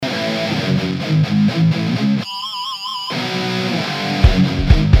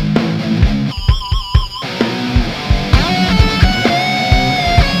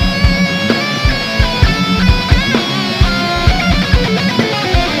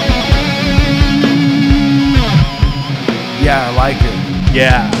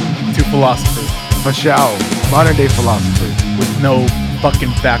Yeah, two philosophers For sure. Modern day philosophers. with no fucking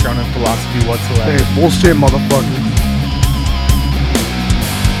background in philosophy whatsoever. Hey, bullshit, motherfucker.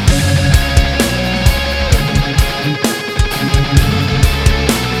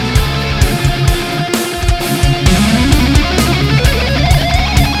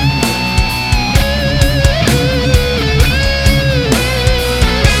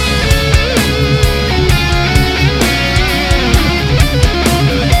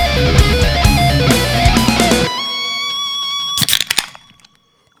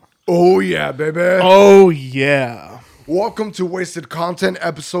 Oh, yeah, baby. Oh yeah. Welcome to Wasted Content,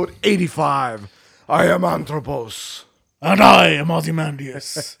 episode 85. I am Anthropos. And I am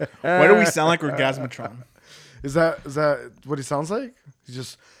Ozymandias. Why do we sound like Orgasmatron? Is that what he sounds like?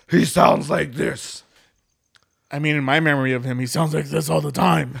 He sounds like this. I mean, in my memory of him, he sounds like this all the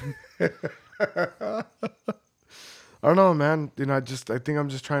time. I don't know, man. I think I'm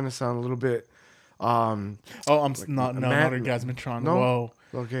just trying to sound a little bit. Oh, I'm not Orgasmatron. No? Whoa.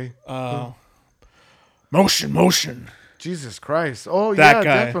 Okay. Motion. Jesus Christ. Oh, That yeah,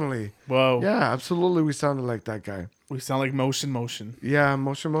 guy. definitely. Whoa. Yeah, absolutely. We sounded like that guy. We sound like motion. Yeah,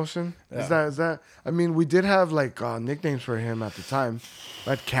 motion. Yeah. Is that? I mean, we did have like nicknames for him at the time.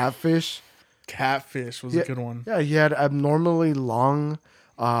 Like Catfish. Catfish was a good one. Yeah, he had abnormally long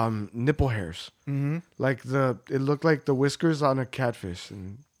nipple hairs. Mm-hmm. Like it looked like the whiskers on a catfish.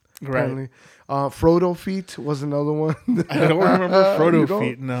 And Right. apparently, Frodo feet was another one. I don't remember You Frodo don't?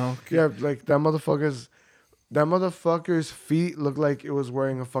 feet. No. Yeah, like that motherfucker's feet looked like it was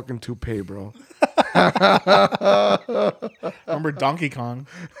wearing a fucking toupee, bro. Remember Donkey Kong?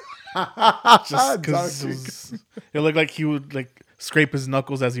 Just because it looked like he would like scrape his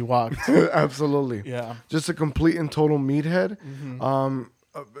knuckles as he walked. Absolutely. Yeah. Just a complete and total meathead.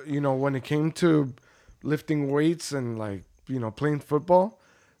 Mm-hmm. When it came to lifting weights and like, playing football,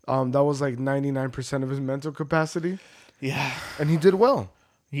 that was like 99% of his mental capacity. Yeah. And he did well.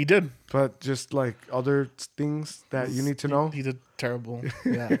 He did. But just like other things that you need to know. He did terrible.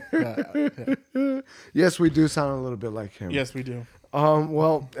 Yeah. Yes, we do sound a little bit like him. Yes, we do.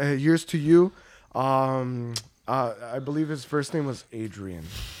 Well, here's to you. I believe his first name was Adrian.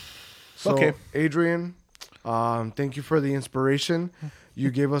 So, Okay. Adrian, thank you for the inspiration. You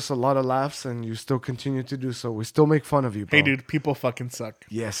gave us a lot of laughs, and you still continue to do so. We still make fun of you, bro. Hey, dude, people fucking suck.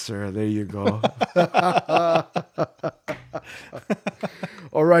 Yes, sir. There you go.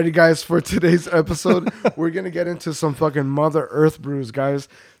 Alrighty, guys. For today's episode, we're going to get into some fucking Mother Earth brews, guys.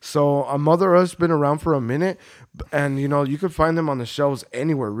 So, Mother Earth's been around for a minute, and, you could find them on the shelves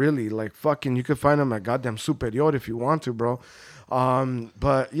anywhere, really. Like, fucking, you could find them at goddamn Superior if you want to, bro.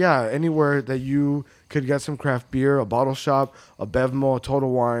 But, yeah, anywhere that you could get some craft beer, a bottle shop, a Bevmo, a Total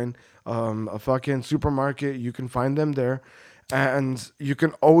Wine, a fucking supermarket, you can find them there. And you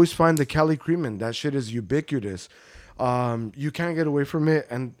can always find the Cali Creamin'. That shit is ubiquitous. You can't get away from it,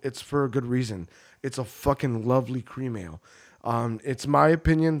 and it's for a good reason. It's a fucking lovely cream ale. It's my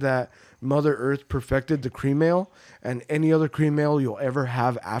opinion that Mother Earth perfected the cream ale, and any other cream ale you'll ever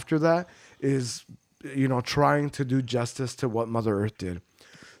have after that is, trying to do justice to what Mother Earth did.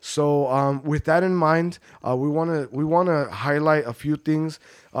 So with that in mind, we want to highlight a few things,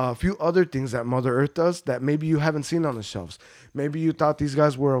 a few other things that Mother Earth does that maybe you haven't seen on the shelves. Maybe you thought these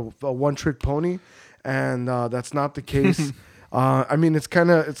guys were a one-trick pony, and that's not the case. I mean, it's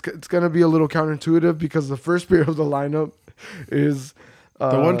gonna be a little counterintuitive because the first beer of the lineup is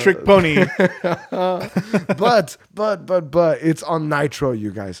The one-trick pony. but it's on nitro,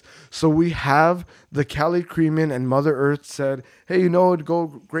 you guys. So we have the Cali Creamin', and Mother Earth said, hey, it'd go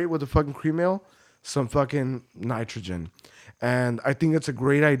great with a fucking cream ale? Some fucking nitrogen. And I think it's a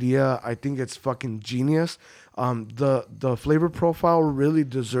great idea. I think it's fucking genius. The flavor profile really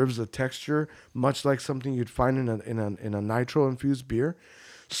deserves a texture, much like something you'd find in a nitro infused beer.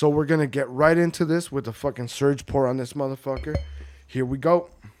 So we're gonna get right into this with the fucking surge pour on this motherfucker. Here we go.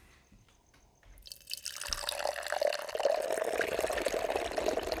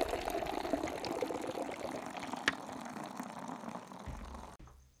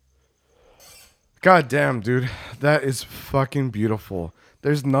 God damn, dude. That is fucking beautiful.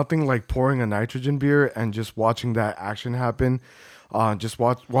 There's nothing like pouring a nitrogen beer and just watching that action happen. Just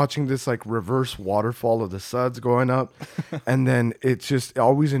watching this like reverse waterfall of the suds going up. And then it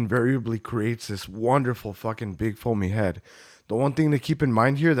always invariably creates this wonderful fucking big foamy head. The one thing to keep in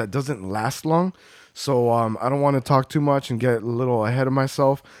mind here, that doesn't last long. So I don't want to talk too much and get a little ahead of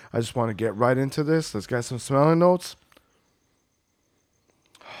myself. I just want to get right into this. Let's get some smelling notes.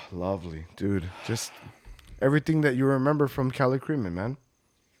 Lovely, dude. Just everything that you remember from Cali Creamin', man.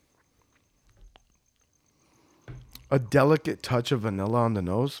 A delicate touch of vanilla on the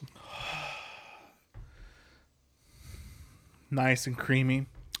nose. Nice and creamy.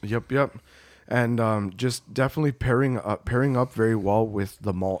 Yep. And just definitely pairing up very well with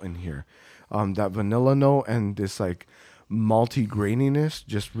the malt in here. That vanilla note and this like malty graininess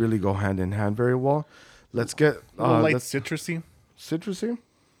just really go hand in hand very well. Let's get light citrusy. Citrusy.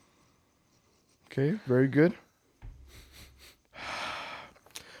 Okay, very good.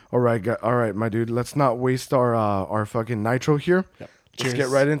 All right, my dude. Let's not waste our fucking nitro here. Yep. Let's get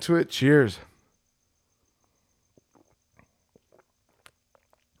right into it. Cheers.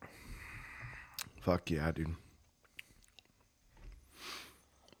 Fuck yeah, dude.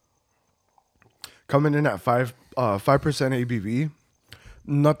 Coming in at 5% ABV.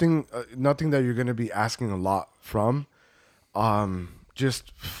 Nothing that you're gonna be asking a lot from.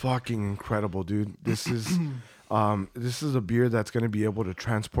 Just fucking incredible, dude. This is a beer that's gonna be able to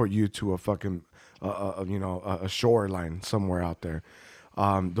transport you to a fucking a shoreline somewhere out there.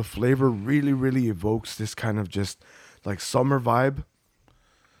 The flavor really, really evokes this kind of just like summer vibe.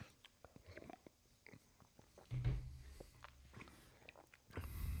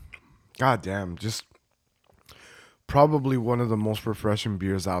 God damn, just probably one of the most refreshing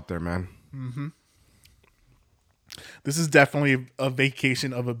beers out there, man. Mm-hmm. This is definitely a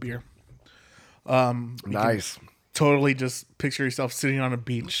vacation of a beer. Nice. Totally just picture yourself sitting on a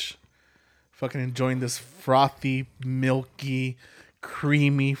beach, fucking enjoying this frothy, milky,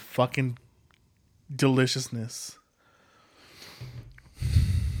 creamy fucking deliciousness.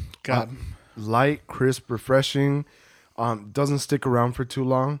 God. Light, crisp, refreshing. Doesn't stick around for too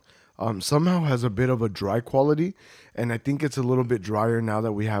long. Somehow has a bit of a dry quality, and I think it's a little bit drier now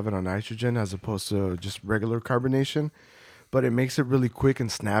that we have it on nitrogen as opposed to just regular carbonation. But it makes it really quick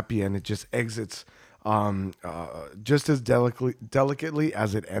and snappy, and it just exits just as delicately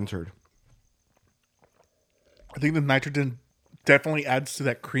as it entered. I think the nitrogen definitely adds to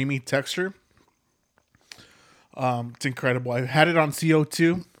that creamy texture. It's incredible. I had it on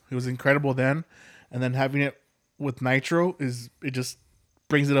CO2. It was incredible then, and then having it with nitro it just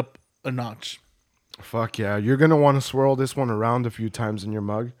brings it up a notch. Fuck yeah. You're going to want to swirl this one around a few times in your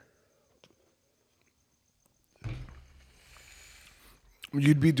mug.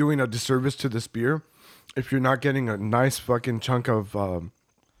 You'd be doing a disservice to this beer if you're not getting a nice fucking chunk of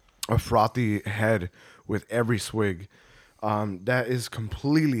a frothy head with every swig. That is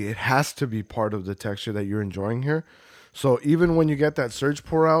completely, it has to be part of the texture that you're enjoying here. So even when you get that surge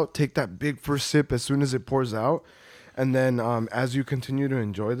pour out, take that big first sip as soon as it pours out. And then as you continue to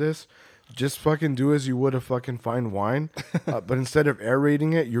enjoy this, just fucking do as you would a fucking fine wine. But instead of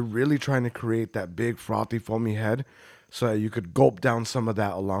aerating it, you're really trying to create that big, frothy, foamy head so that you could gulp down some of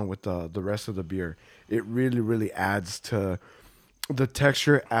that along with the rest of the beer. It really, really adds to the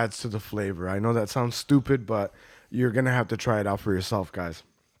texture, adds to the flavor. I know that sounds stupid, but you're going to have to try it out for yourself, guys.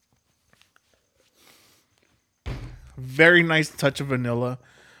 Very nice touch of vanilla.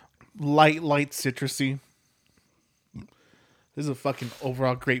 Light citrusy. This is a fucking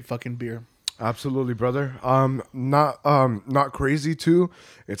overall great fucking beer. Absolutely, brother. Not crazy too.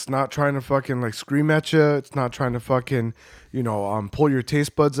 It's not trying to fucking like scream at you. It's not trying to fucking, pull your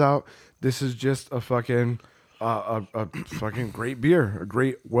taste buds out. This is just a fucking fucking great beer. A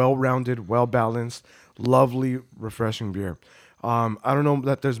great, well-rounded, well-balanced, lovely, refreshing beer. I don't know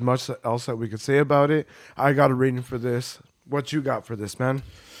that there's much else that we could say about it. I got a rating for this. What you got for this, man?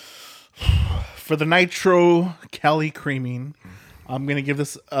 For the Nitro Cali Creaming, I'm going to give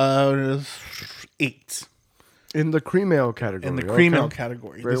this 8. In the cream ale category. In the cream ale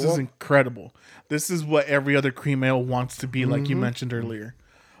category. This is incredible. This is what every other cream ale wants to be, like you mentioned earlier.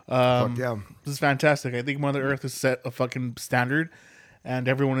 Fuck yeah. This is fantastic. I think Mother Earth has set a fucking standard, and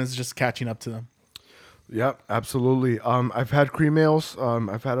everyone is just catching up to them. Yep, absolutely. I've had cream ales.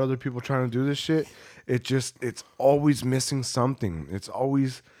 I've had other people trying to do this shit. It's always missing something. It's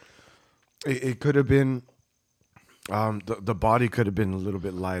always... It could have been, the body could have been a little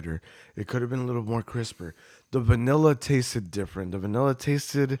bit lighter. It could have been a little more crisper. The vanilla tasted different. The vanilla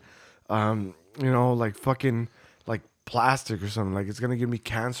tasted, like fucking, like plastic or something. Like it's going to give me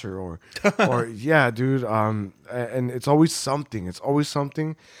cancer or yeah, dude. And it's always something. It's always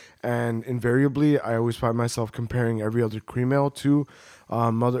something. And invariably, I always find myself comparing every other cream ale to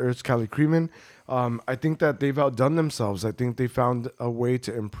Mother Earth's Cali Creamin'. I think that they've outdone themselves. I think they found a way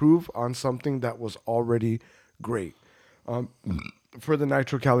to improve on something that was already great. For the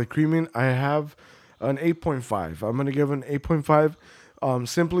Nitro Cali Creaming, I have an 8.5. I'm going to give an 8.5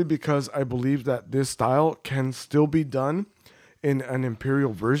 simply because I believe that this style can still be done in an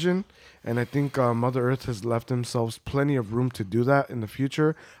imperial version. And I think Mother Earth has left themselves plenty of room to do that in the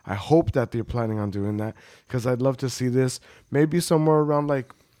future. I hope that they're planning on doing that, because I'd love to see this maybe somewhere around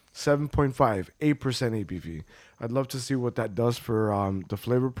like 7.5, 8% ABV. I'd love to see what that does for the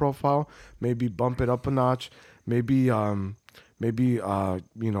flavor profile. Maybe bump it up a notch. Maybe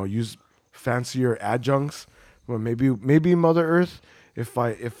use fancier adjuncts. Well, maybe Mother Earth. If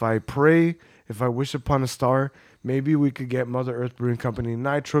I pray, if I wish upon a star, maybe we could get Mother Earth Brewing Company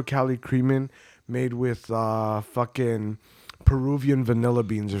Nitro Cali Creamin' made with fucking Peruvian vanilla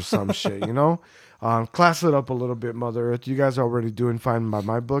beans or some shit, you know? Class it up a little bit, Mother Earth. You guys are already doing fine by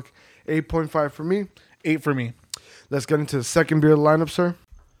my book. 8.5 for me. 8 for me. Let's get into the second beer of the lineup, sir.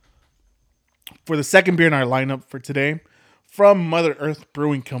 For the second beer in our lineup for today, from Mother Earth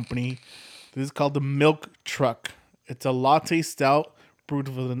Brewing Company, this is called the Milk Truck. It's a latte stout brewed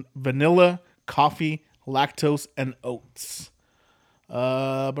with vanilla, coffee, lactose, and oats.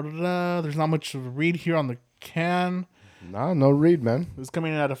 There's not much to read here on the can. Nah, no read, man. It's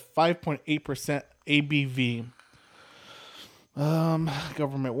coming in at a 5.8% ABV.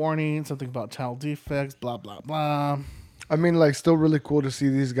 Government warning, something about child defects, blah, blah, blah. I mean, like, still really cool to see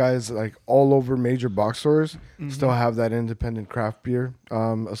these guys, like, all over major box stores still have that independent craft beer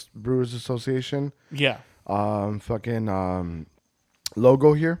Brewers Association. Yeah.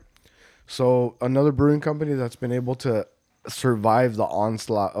 Logo here. So, another brewing company that's been able to survive the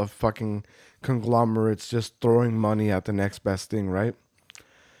onslaught of fucking conglomerates just throwing money at the next best thing, right?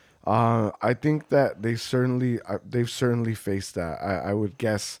 I think that they've certainly faced that. I would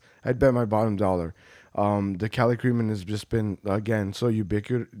guess, I'd bet my bottom dollar. The Cali Creamin' has just been, again, so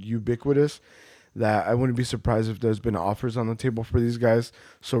ubiquitous that I wouldn't be surprised if there's been offers on the table for these guys.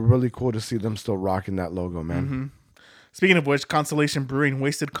 So really cool to see them still rocking that logo, man. Mm-hmm. Speaking of which, Constellation Brewing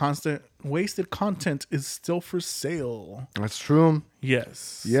Wasted Content is still for sale. That's true.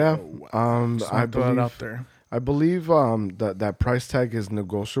 Yes. Yeah. So, I believe out there. I believe that price tag is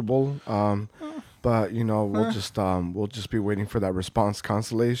negotiable. But we'll just be waiting for that response,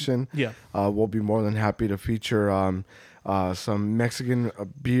 Constellation. Yeah. We'll be more than happy to feature some Mexican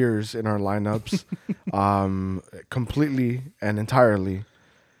beers in our lineups, completely and entirely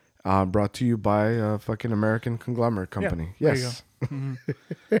brought to you by a fucking American conglomerate company. Yeah, yes.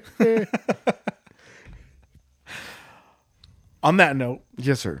 Mm-hmm. On that note,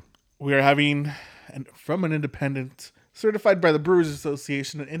 Yes, sir. we are having from an independent, certified by the Brewers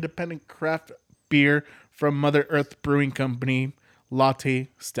Association, an independent craft beer from Mother Earth Brewing Company, Latte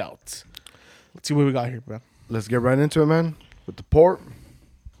Stout. Let's see what we got here, bro. Let's get right into it, man. With the port.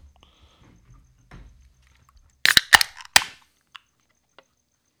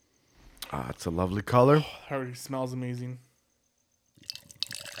 It's a lovely color. It already smells amazing.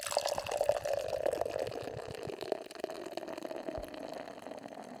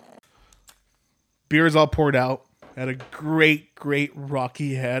 Beer is all poured out at a great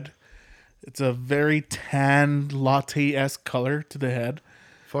rocky head. It's a very tan latte-esque color to the head.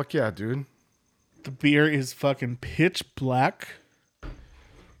 Fuck yeah, dude. The beer is fucking pitch black. A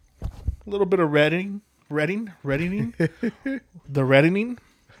little bit of reddening. The reddening.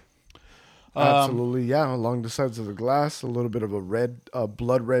 Absolutely, yeah. Along the sides of the glass, a little bit of a red,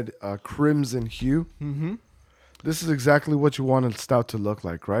 blood red, crimson hue. Mm-hmm. This is exactly what you want a stout to look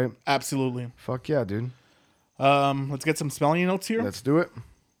like, right? Absolutely. Fuck yeah, dude. Let's get some smelling notes here. Let's do it.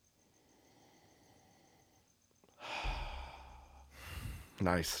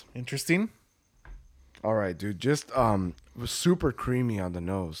 Nice. Interesting. All right, dude. Just super creamy on the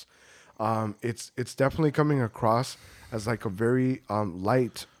nose. It's definitely coming across as like a very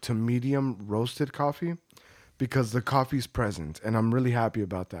light to medium roasted coffee, because the coffee's present, and I'm really happy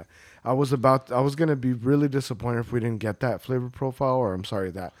about that. I was gonna be really disappointed if we didn't get that flavor profile, or I'm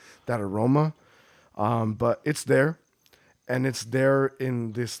sorry, that aroma. But it's there, and it's there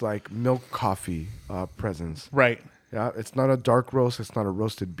in this like milk coffee presence. Right. Yeah, it's not a dark roast. It's not a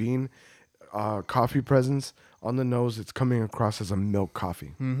roasted bean. Coffee presence on the nose. It's coming across as a milk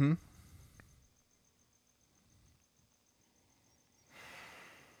coffee. Mm-hmm.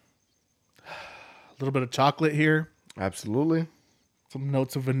 A little bit of chocolate here. Absolutely. Some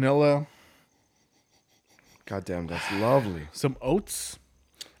notes of vanilla. Goddamn, that's lovely. Some oats.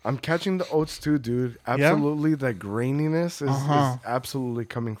 I'm catching the oats too, dude. Absolutely, that graininess is absolutely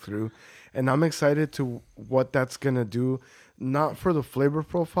coming through. And I'm excited to what that's going to do, not for the flavor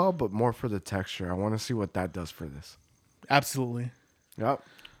profile, but more for the texture. I want to see what that does for this. Absolutely. Yep.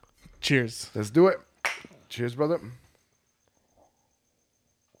 Cheers. Let's do it. Cheers, brother.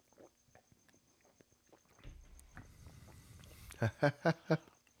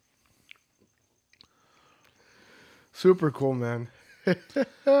 Super cool, man.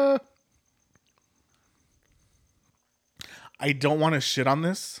 I don't want to shit on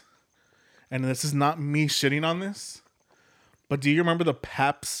this, and this is not me shitting on this, but do you remember the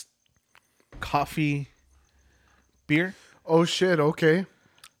Pabst coffee beer? Oh shit. Okay.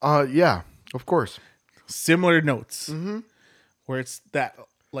 Yeah. Of course. Similar notes, where it's that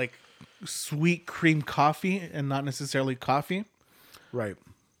like sweet cream coffee and not necessarily coffee. Right.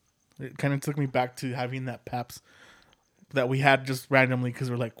 It kind of took me back to having that Pabst that we had just randomly because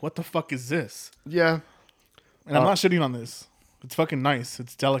we're like, what the fuck is this? Yeah. And I'm not shitting on this. It's fucking nice.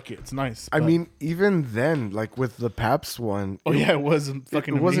 It's delicate. It's nice. I mean, even then, like with the Pabst one. Oh yeah, it wasn't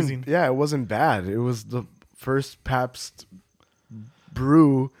fucking amazing. Yeah, it wasn't bad. It was the first Pabst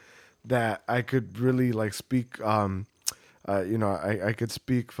brew that I could really like speak. I could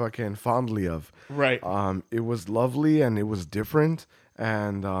speak fucking fondly of. Right. It was lovely and it was different.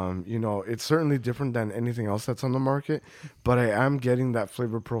 And, it's certainly different than anything else that's on the market. But I am getting that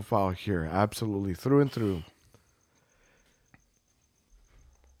flavor profile here. Absolutely. Through and through.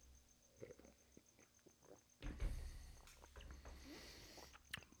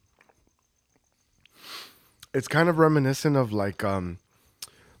 It's kind of reminiscent of like the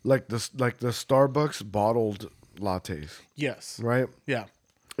Starbucks bottled lattes, Yes. right? Yeah.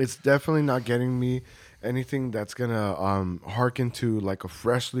 It's definitely not getting me anything that's gonna harken to like a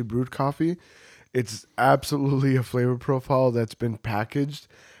freshly brewed coffee. It's absolutely a flavor profile that's been packaged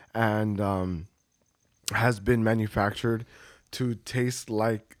and has been manufactured to taste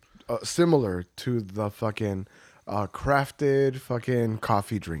like similar to the fucking crafted fucking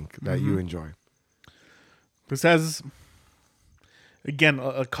coffee drink that you enjoy. This has, again,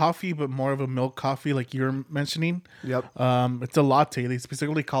 a coffee, but more of a milk coffee, like you're mentioning. Yep. It's a latte. They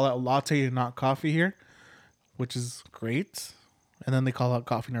specifically call it latte and not coffee here, which is great. And then they call out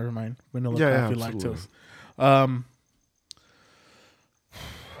coffee. Never mind, vanilla coffee, absolutely. lactose.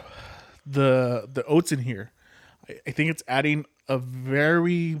 The oats in here, I think it's adding a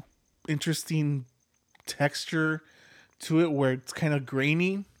very interesting texture to it, where it's kind of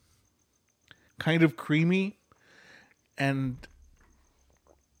grainy, kind of creamy, and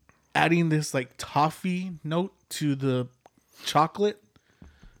adding this like toffee note to the chocolate.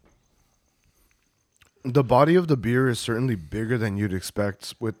 The body of the beer is certainly bigger than you'd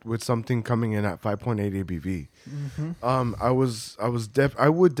expect with something coming in at 5.8 ABV. I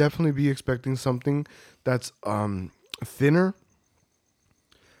would definitely be expecting something that's thinner,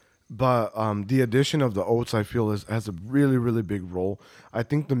 but the addition of the oats I feel has a really, really big role. I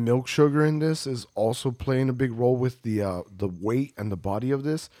think the milk sugar in this is also playing a big role with the weight and the body of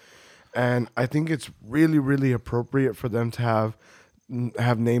this, and I think it's really, really appropriate for them to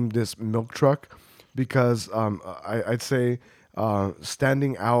have named this Milk Truck. Because I'd say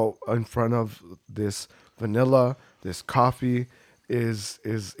standing out in front of this vanilla, this coffee is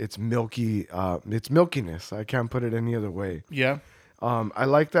its milky, its milkiness. I can't put it any other way. Yeah. I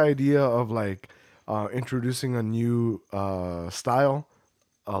like the idea of like introducing a new style,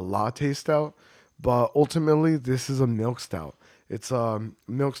 a latte stout, but ultimately this is a milk stout. It's a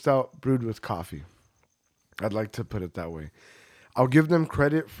milk stout brewed with coffee. I'd like to put it that way. I'll give them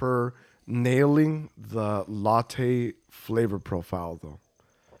credit for nailing the latte flavor profile, though.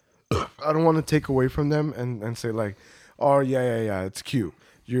 I don't want to take away from them and say like, oh yeah, it's cute.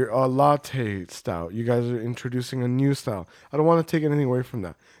 You're a latte stout. You guys are introducing a new style. I don't want to take anything away from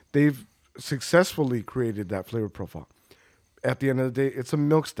that. They've successfully created that flavor profile. At the end of the day, it's a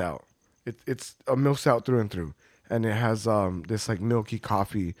milk stout. It's a milk stout through and through, and it has this like milky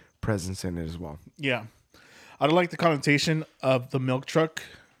coffee presence in it as well. Yeah. I don't like the connotation of the milk truck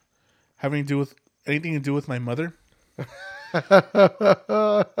having to do with anything to do with my mother.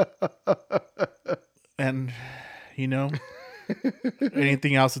 And,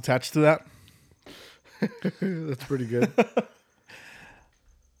 anything else attached to that. That's pretty good.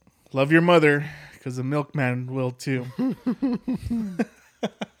 Love your mother, because the milkman will too.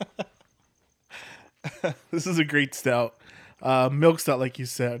 This is a great stout. Milk stout, like you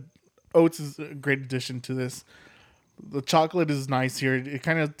said. Oats is a great addition to this. The chocolate is nice here. It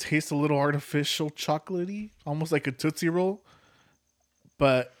kind of tastes a little artificial chocolatey, almost like a Tootsie Roll,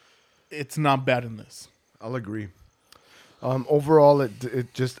 but it's not bad in this. I'll agree. Overall,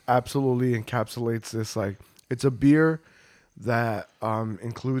 it just absolutely encapsulates this. Like, it's a beer that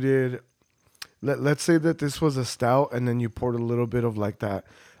included. Let's say that this was a stout, and then you poured a little bit of like that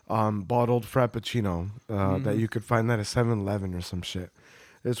bottled Frappuccino that you could find at a 7-Eleven or some shit.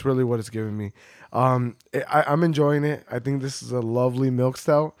 It's really what it's giving me. I'm enjoying it. I think this is a lovely milk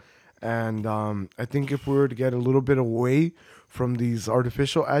stout. And I think if we were to get a little bit away from these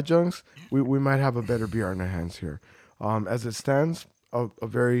artificial adjuncts, we might have a better beer on our hands here. As it stands, a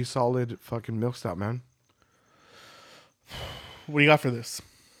very solid fucking milk stout, man. What do you got for this?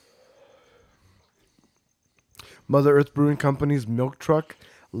 Mother Earth Brewing Company's Milk Truck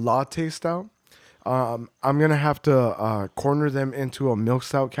Latte Stout. I'm gonna have to corner them into a milk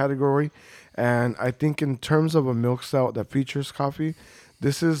stout category, and I think in terms of a milk stout that features coffee,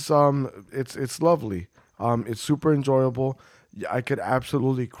 this is it's lovely. It's super enjoyable. I could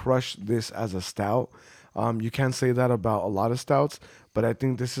absolutely crush this as a stout. You can't say that about a lot of stouts, but I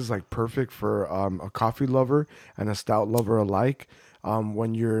think this is like perfect for a coffee lover and a stout lover alike.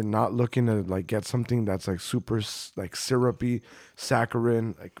 When you're not looking to like get something that's like super like syrupy,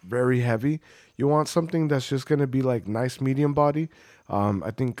 saccharine, like very heavy, you want something that's just gonna be like nice medium body.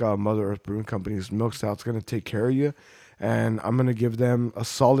 I think Mother Earth Brewing Company's milk stout's gonna take care of you, and I'm gonna give them a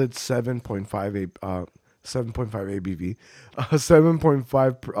solid 7.5 ABV,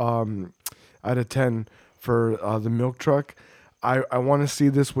 7.5 out of 10 for the milk truck. I want to see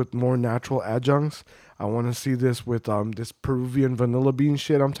this with more natural adjuncts. I want to see this with this Peruvian vanilla bean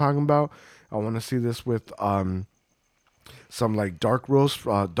shit I'm talking about. I want to see this with some like dark roast,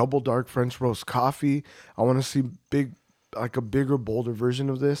 double dark French roast coffee. I want to see like a bigger, bolder version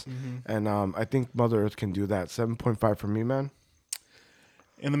of this. And I think Mother Earth can do that. 7.5 for me, man.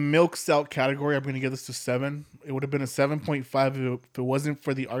 In the milk stout category, I'm going to give this to 7. It would have been a 7.5 if it wasn't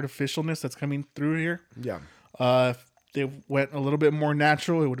for the artificialness that's coming through here. Yeah. If they went a little bit more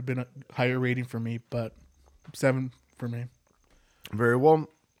natural, it would have been a higher rating for me, but 7 for me. Very well.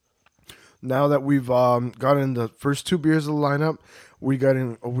 Now that we've gotten the first 2 beers of the lineup, we've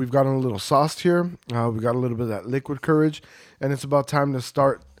gotten a little sauced here. We got a little bit of that liquid courage, and it's about time to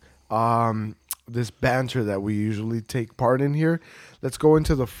start this banter that we usually take part in here. Let's go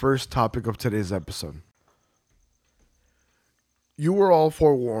into the first topic of today's episode. You were all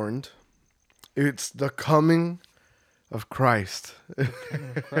forewarned. It's the coming of Christ.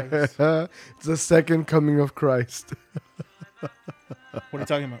 It's the second coming of Christ. What are you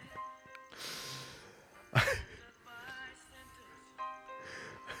talking about?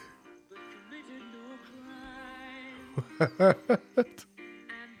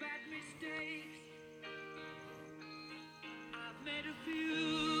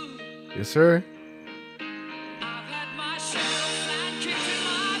 Yes, sir.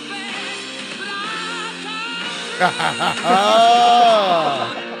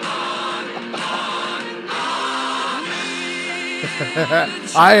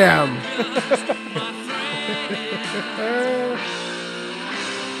 I am.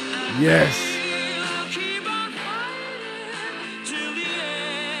 Yes.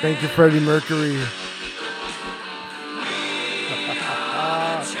 Thank you, Freddie Mercury.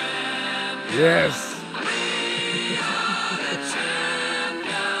 Yes.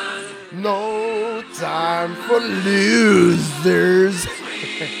 No time for losers.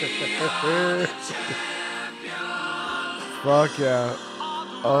 Fuck yeah.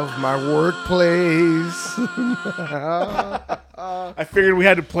 Of my workplace. I figured we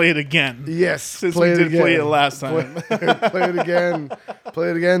had to play it again. Yes. Since we did play it last time. Play it again.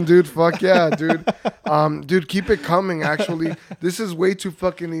 Play it again, dude. Fuck yeah, dude. Dude, keep it coming, actually. This is way too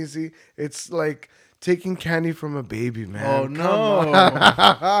fucking easy. It's like taking candy from a baby, man. Oh,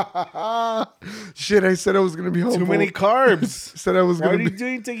 no. Shit, I said I was going to be hopeful. Too many carbs. Said I was Why going are to you be...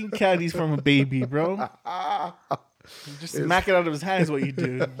 doing taking candies from a baby, bro? Just smack it out of his hands what you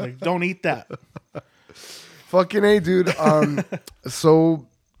do. Like, don't eat that. Fucking A, dude. So,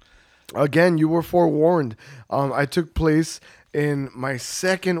 again, you were forewarned. I took place in my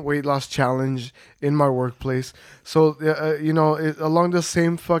second weight loss challenge in my workplace. So, along the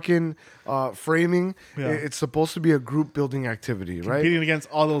same fucking framing, it's supposed to be a group building activity, right? Competing against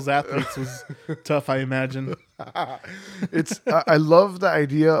all those athletes was tough, I imagine. I love the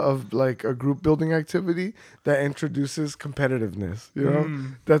idea of like a group building activity that introduces competitiveness, you know?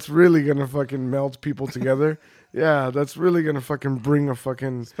 That's really gonna fucking melt people together. Yeah, that's really gonna fucking bring a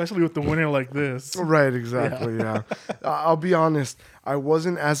fucking... Especially with the winner like this. Right, exactly, yeah. I'll be honest, I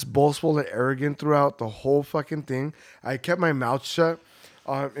wasn't as boastful and arrogant throughout the whole fucking thing. I kept my mouth shut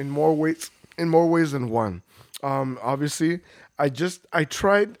in more ways than one. Obviously, I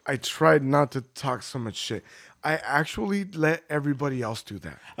tried not to talk so much shit. I actually let everybody else do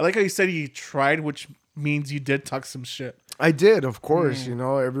that. I like how you said you tried, which means you did talk some shit. I did, of course. You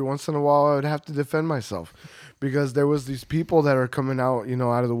know, every once in a while I would have to defend myself because there was these people that are coming out, you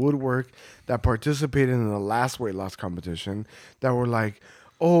know, out of the woodwork that participated in the last weight loss competition that were like,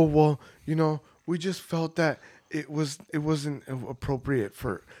 oh, well, you know, we just felt that it wasn't appropriate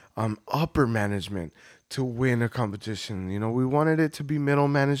for upper management to win a competition. You know, we wanted it to be middle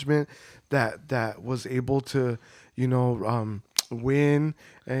management that was able to, win,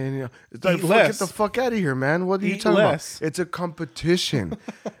 and it's like, Eat less. get the fuck out of here, man. What are you Eat talking less. about? It's a competition.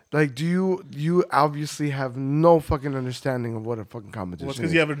 Like, you obviously have no fucking understanding of what a fucking competition Well, it's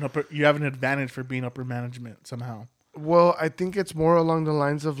is. because you have an advantage for being upper management somehow. Well, I think it's more along the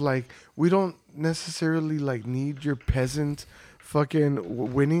lines of like, we don't necessarily like need your peasant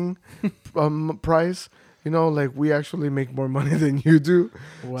fucking winning prize. Like, we actually make more money than you do.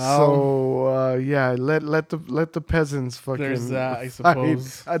 Wow. So yeah, let the peasants fucking. There's that, I fight.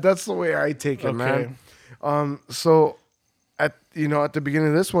 suppose. That's the way I take it, Okay. man. So at the beginning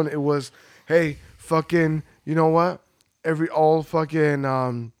of this one, it was, hey, fucking, you know what?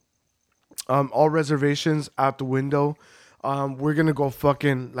 All reservations out the window. We're gonna go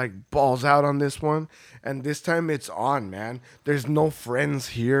fucking like balls out on this one, and this time it's on, man. There's no friends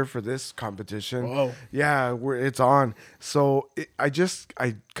here for this competition. Whoa. Yeah, it's on. So I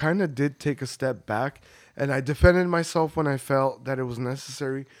kind of did take a step back, and I defended myself when I felt that it was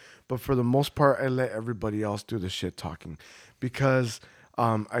necessary, but for the most part, I let everybody else do the shit talking, because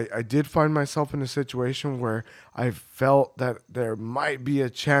I did find myself in a situation where I felt that there might be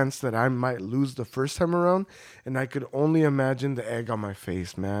a chance that I might lose the first time around, and I could only imagine the egg on my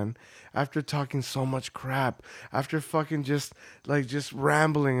face, man. After talking so much crap, after fucking just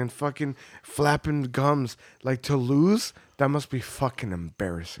rambling and fucking flapping gums, like, to lose, that must be fucking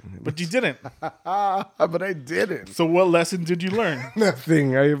embarrassing. But you didn't. But I didn't. So what lesson did you learn?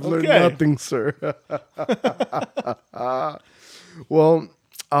 Nothing. I have learned Okay. nothing, sir. Well,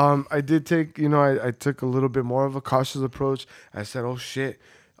 I did take, I took a little bit more of a cautious approach. I said, oh shit,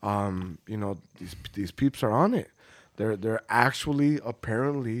 these peeps are on it. They're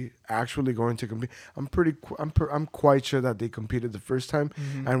apparently going to compete. I'm quite sure that they competed the first time,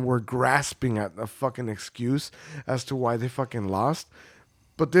 and were grasping at a fucking excuse as to why they fucking lost.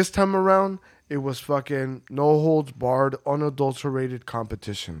 But this time around, it was fucking no holds barred, unadulterated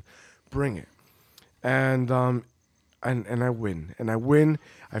competition. Bring it. And I win.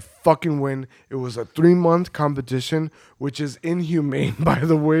 I fucking win. It was a 3-month competition, which is inhumane, by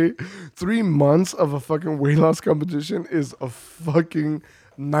the way. 3 months of a fucking weight loss competition is a fucking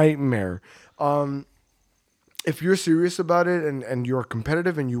nightmare. If you're serious about it and you're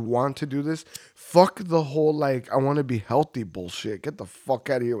competitive and you want to do this, fuck the whole, like, I want to be healthy bullshit. Get the fuck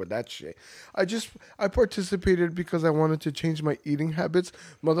out of here with that shit. I participated because I wanted to change my eating habits.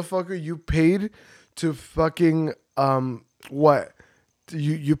 Motherfucker, you paid to fucking, what?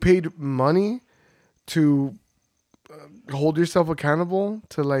 You paid money to hold yourself accountable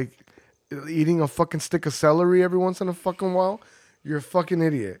to, like, eating a fucking stick of celery every once in a fucking while? You're a fucking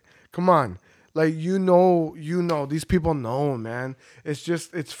idiot. Come on. Like, these people know, man.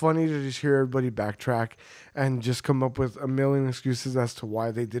 It's funny to just hear everybody backtrack and just come up with a million excuses as to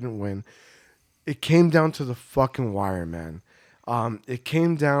why they didn't win. It came down to the fucking wire, man. It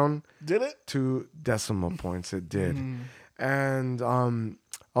came down Did it? to decimal points. It did. And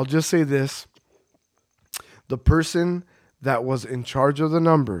I'll just say this. The person that was in charge of the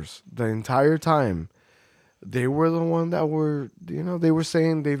numbers the entire time, they were the one that were, they were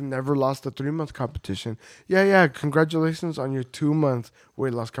saying they've never lost a 3-month competition. Yeah, congratulations on your 2-month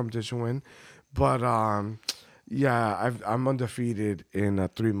weight loss competition win. But, yeah, I'm undefeated in a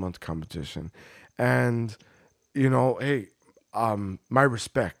 3-month competition. And, hey, my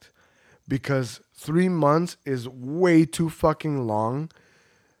respect. Because 3 months is way too fucking long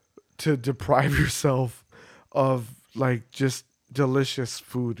to deprive yourself of, like, just delicious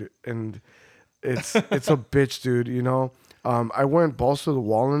food. And it's a bitch, dude, I went balls to the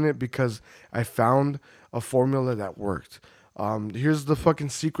wall in it because I found a formula that worked. Here's the fucking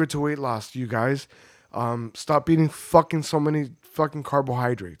secret to weight loss, you guys. Stop eating fucking so many fucking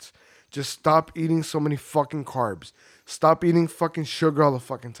carbohydrates. Just stop eating so many fucking carbs. Stop eating fucking sugar all the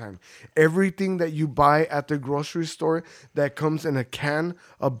fucking time. Everything that you buy at the grocery store that comes in a can,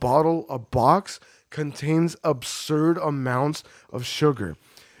 a bottle, a box, contains absurd amounts of sugar.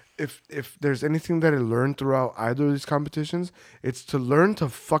 If there's anything that I learned throughout either of these competitions, it's to learn to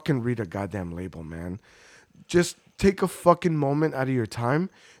fucking read a goddamn label, man. Just take a fucking moment out of your time.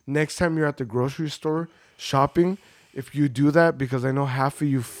 Next time you're at the grocery store shopping, if you do that, because I know half of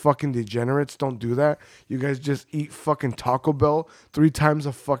you fucking degenerates don't do that. You guys just eat fucking Taco Bell 3 times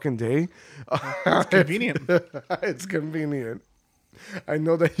a fucking day. It's convenient. It's convenient. I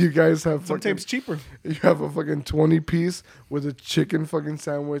know that you guys have Sometimes cheaper. You have a fucking 20-piece with a chicken fucking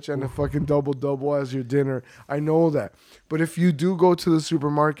sandwich and a fucking double as your dinner. I know that. But if you do go to the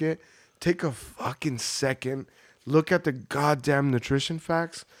supermarket, take a fucking second, look at the goddamn nutrition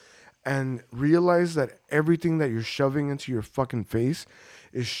facts, and realize that everything that you're shoving into your fucking face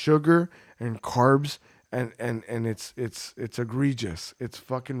is sugar and carbs and it's egregious. It's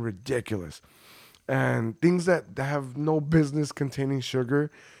fucking ridiculous. And things that have no business containing sugar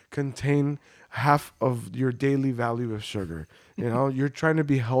contain half of your daily value of sugar. You know, you're trying to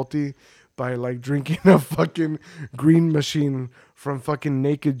be healthy by like drinking a fucking green machine from fucking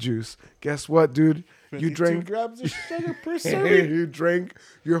Naked Juice. Guess what, dude? You 52 drank grams of sugar per serving. you drank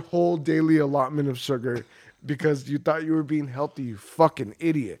your whole daily allotment of sugar because you thought you were being healthy, you fucking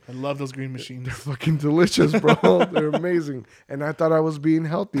idiot. I love those green machines. They're fucking delicious, bro. They're amazing. And I thought I was being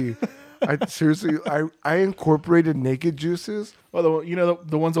healthy. I incorporated Naked Juices. Oh,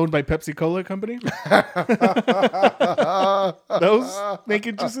 the ones owned by Pepsi Cola company. Those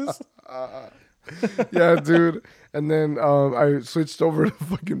naked juices. Yeah, dude. And then I switched over to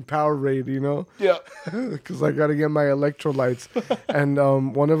fucking Powerade, you know? Yeah. Because I got to get my electrolytes.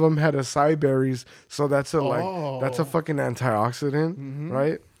 And one of them had acai berries. So that's a fucking antioxidant,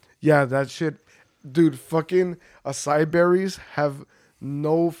 right? Yeah, that shit. Dude, fucking acai berries have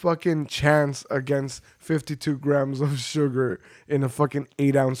no fucking chance against 52 grams of sugar in a fucking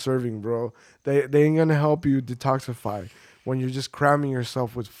 8-ounce serving, bro. They ain't gonna help you detoxify when you're just cramming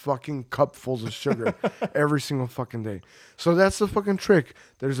yourself with fucking cupfuls of sugar every single fucking day. So that's the fucking trick.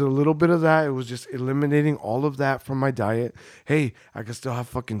 There's a little bit of that. It was just eliminating all of that from my diet. Hey, I can still have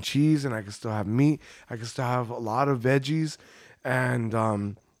fucking cheese and I can still have meat. I can still have a lot of veggies and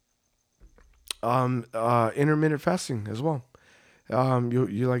intermittent fasting as well.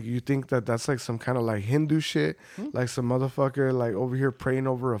 You think that that's like some kind of like Hindu shit, like some motherfucker like over here praying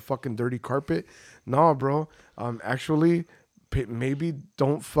over a fucking dirty carpet. No, bro. Actually, maybe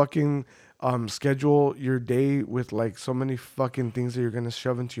don't fucking schedule your day with like so many fucking things that you're gonna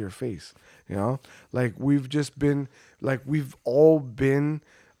shove into your face. You know, like we've all been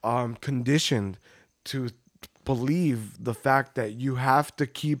conditioned to believe the fact that you have to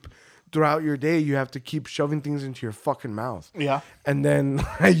keep. Throughout your day, you have to keep shoving things into your fucking mouth. Yeah. And then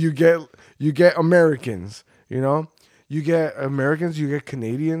you get Americans, you know? You get Americans, you get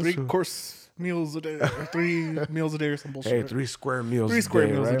Canadians. 3-course meals a day. Or 3 meals a day or some bullshit. Hey, 3 square meals 3 square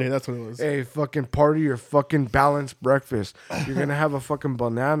meals right? a day. That's what it was. Hey, fucking party your fucking balanced breakfast. You're going to have a fucking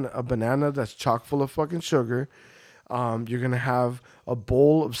banana that's chock full of fucking sugar. You're going to have a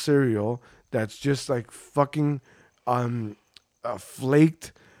bowl of cereal that's just like fucking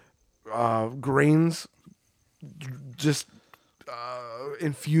flaked grains just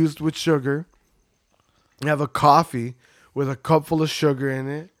infused with sugar. You have a coffee with a cup full of sugar in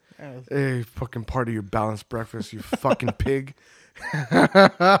it. Hey, fucking part of your balanced breakfast, you fucking pig.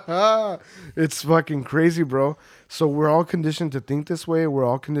 It's fucking crazy, bro. So we're all conditioned to think this way. We're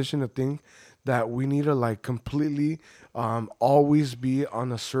all conditioned to think that we need to like completely always be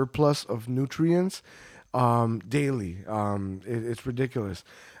on a surplus of nutrients daily. It's ridiculous.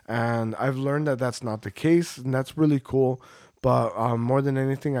 And I've learned that that's not the case, and that's really cool. But more than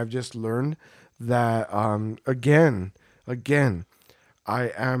anything, I've just learned that, again,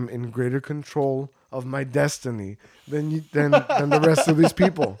 I am in greater control of my destiny than the rest of these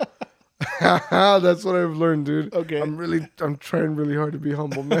people. That's what I've learned, dude. Okay. I'm trying really hard to be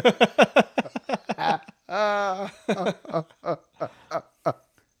humble, man.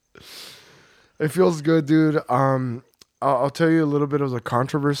 It feels good, dude. I'll tell you a little bit of the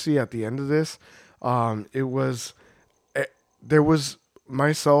controversy at the end of this. There was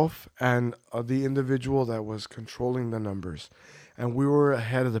myself and the individual that was controlling the numbers, and we were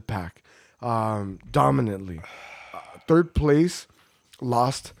ahead of the pack, dominantly. Third place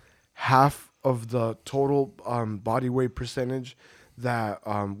lost half of the total body weight percentage that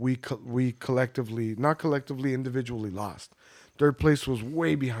we collectively, not collectively, individually lost. Third place was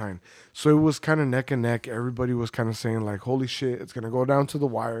way behind. So it was kind of neck and neck. Everybody was kind of saying like, holy shit, it's going to go down to the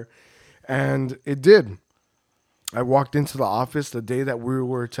wire. And it did. I walked into the office the day that we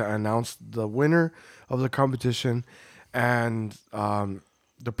were to announce the winner of the competition. And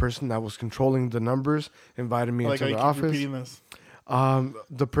the person that was controlling the numbers invited me into the office. Repeating this.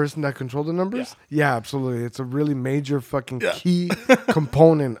 The person that controlled the numbers? Yeah, absolutely. It's a really major fucking key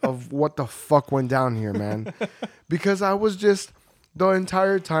component of what the fuck went down here, man. Because I was just the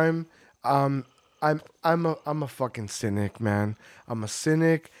entire time, I'm a fucking cynic, man. I'm a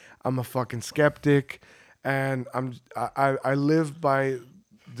cynic. I'm a fucking skeptic, and I live by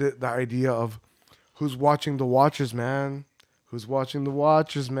the idea of who's watching the watchers, man. Who's watching the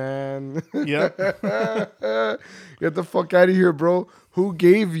watchers, man? Yeah. Get the fuck out of here, bro. Who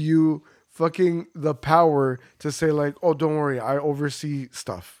gave you fucking the power to say like, oh, don't worry, I oversee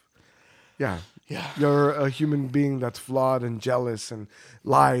stuff? Yeah. Yeah. You're a human being that's flawed and jealous and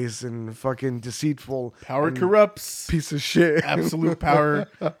lies and fucking deceitful. Power and corrupts. Piece of shit. Absolute power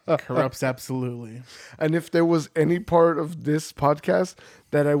corrupts absolutely. And if there was any part of this podcast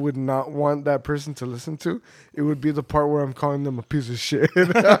that I would not want that person to listen to, it would be the part where I'm calling them a piece of shit.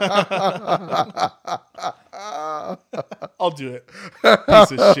 I'll do it.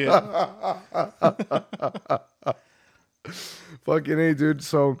 Piece of shit. Fucking A, dude.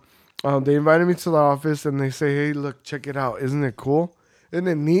 So they invited me to the office and they say, hey, look, check it out. Isn't it cool? Isn't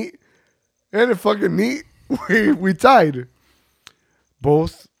it neat? Isn't it fucking neat? We tied.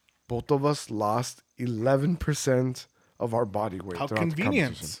 Both of us lost 11% of our body weight. How throughout the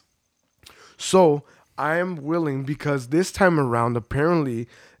convenient. competition. So I am willing, because this time around, apparently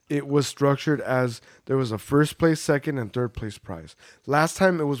it was structured as there was a first place, second, and third place prize. Last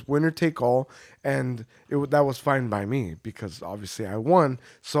time it was winner take all, and that was fine by me because obviously I won.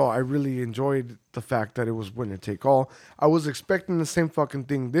 So I really enjoyed the fact that it was winner take all. I was expecting the same fucking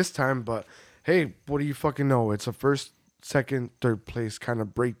thing this time, but hey, what do you fucking know? It's a first, second, third place kind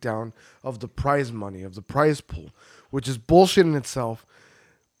of breakdown of the prize money, of the prize pool, which is bullshit in itself.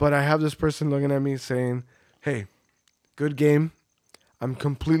 But I have this person looking at me saying, hey, good game. I'm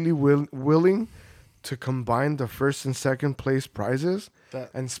completely willing to combine the first and second place prizes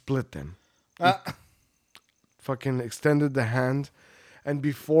and split them. Fucking extended the hand. And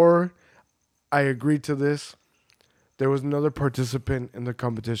before I agreed to this, there was another participant in the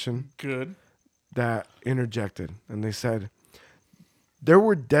competition. Good. That interjected. And they said, there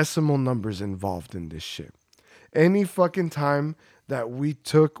were decimal numbers involved in this shit. Any fucking time that we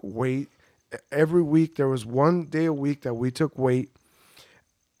took weight, every week, there was one day a week that we took weight.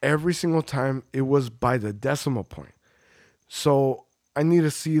 Every single time it was by the decimal point. So I need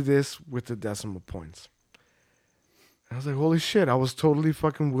to see this with the decimal points. And I was like, holy shit, I was totally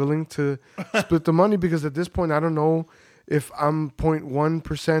fucking willing to split the money because at this point, I don't know if I'm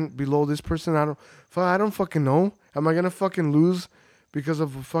 0.1% below this person. I don't fucking know. Am I going to fucking lose because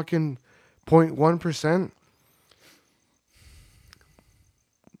of a fucking 0.1%?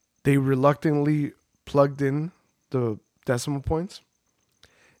 They reluctantly plugged in the decimal points.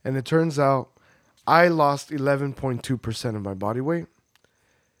 And it turns out I lost 11.2% of my body weight,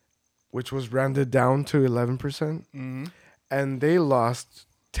 which was rounded down to 11%. Mm-hmm. And they lost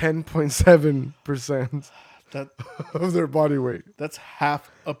 10.7% of their body weight. That's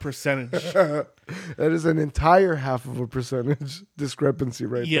half a percentage. That is an entire half of a percentage discrepancy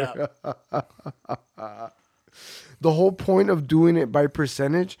right there. The whole point of doing it by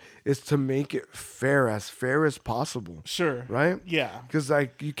percentage is to make it fair as possible. Sure. Right? Yeah. Because,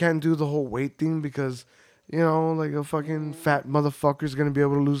 like, you can't do the whole weight thing because, you know, like a fucking fat motherfucker's going to be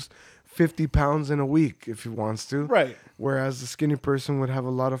able to lose 50 pounds in a week if he wants to. Right. Whereas a skinny person would have a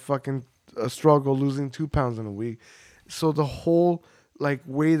lot of fucking struggle losing 2 pounds in a week. So the whole, like,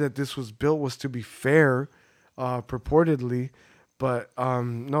 way that this was built was to be fair, purportedly. But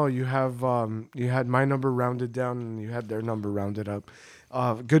no, you had my number rounded down and you had their number rounded up.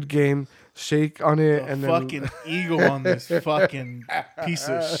 Good game. Shake on it and fucking then eagle on this fucking piece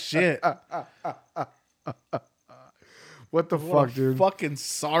of shit. What the fuck, dude? Fucking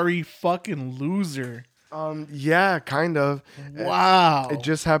sorry fucking loser. Yeah, kind of. Wow. It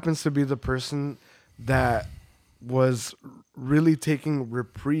just happens to be the person that was really taking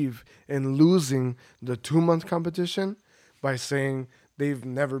reprieve in losing the 2-month competition by saying they've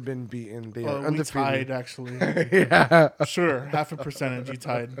never been beaten. They are undefeated. We tied, actually. Yeah. Sure, half a percentage. You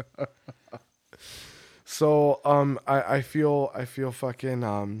tied. So I feel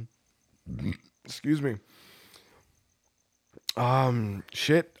fucking excuse me.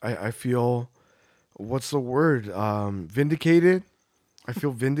 Shit. I feel, what's the word? Vindicated. I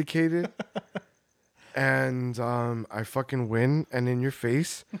feel vindicated. And I fucking win and in your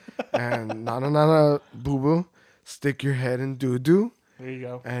face. And nana boo boo. Stick your head in doo-doo. There you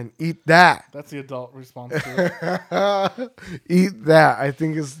go. And eat that. That's the adult response to it. Eat that. I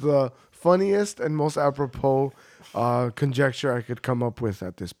think is the funniest and most apropos conjecture I could come up with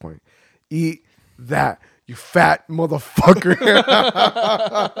at this point. Eat that, you fat motherfucker.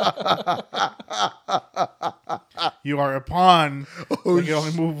 You are a pawn. You can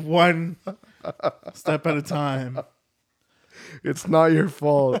only move one step at a time. It's not your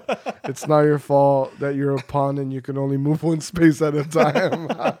fault. It's not your fault that you're a pawn and you can only move one space at a time.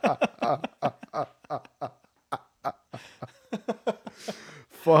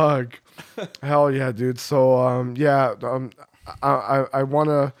 Fuck. Hell yeah, dude. So I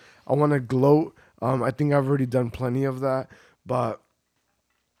wanna gloat. I think I've already done plenty of that, but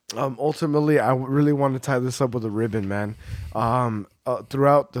ultimately I really want to tie this up with a ribbon, man.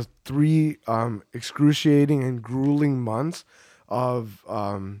 throughout the 3 excruciating and grueling months of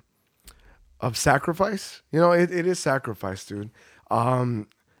sacrifice. You know, it is sacrifice, dude. Um,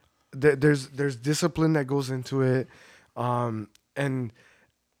 there's discipline that goes into it, and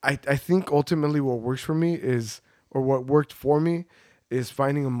I think ultimately what works for me is, or what worked for me is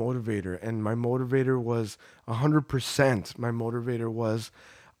finding a motivator. And my motivator was 100%. My motivator was,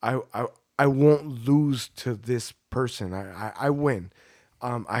 I, I, I won't lose to this person. I win.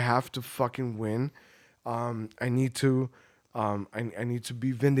 I have to fucking win. I need to, I need to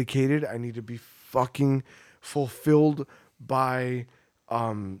be vindicated. I need to be fucking fulfilled by,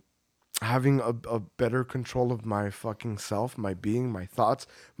 having a better control of my fucking self, my being, my thoughts,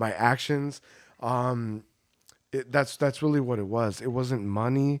 my actions. That's really what it was. It wasn't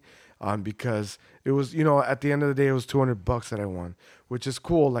money, because it was, you know, at the end of the day, it was $200 that I won, which is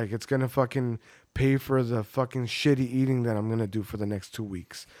cool. Like, it's gonna fucking pay for the fucking shitty eating that I'm gonna do for the next 2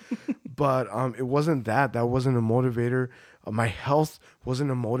 weeks. But it wasn't that. That wasn't a motivator. My health wasn't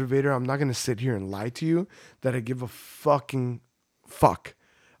a motivator. I'm not gonna sit here and lie to you that I give a fucking fuck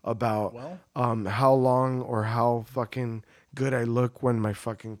about how long or how fucking good I look when my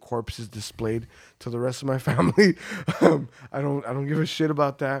fucking corpse is displayed to the rest of my family. I don't give a shit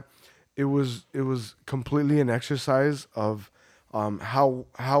about that. It was completely an exercise of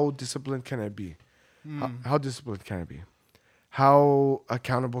how disciplined can I be? How disciplined can I be? How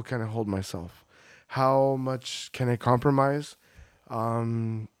accountable can I hold myself? How much can I compromise?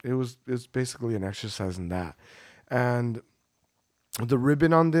 It's basically an exercise in that. And the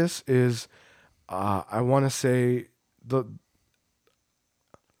ribbon on this is, I want to say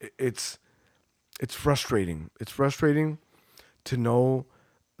it's frustrating. It's frustrating to know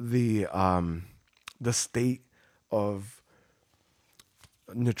the state of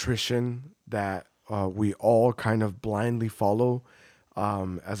nutrition that we all kind of blindly follow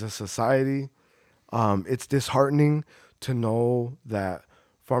as a society. It's disheartening to know that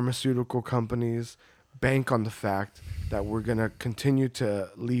pharmaceutical companies bank on the fact that we're going to continue to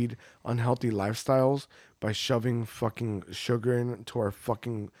lead unhealthy lifestyles by shoving fucking sugar into our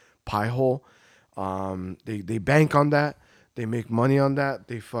fucking pie hole. They bank on that. They make money on that.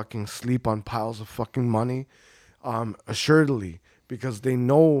 They fucking sleep on piles of fucking money. Assuredly, because they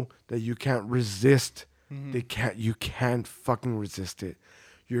know that you can't resist. You can't fucking resist it.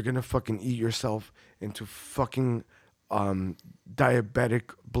 You're going to fucking eat yourself into fucking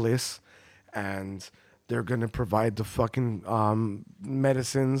diabetic bliss, and they're going to provide the fucking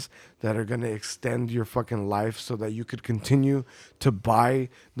medicines that are going to extend your fucking life so that you could continue to buy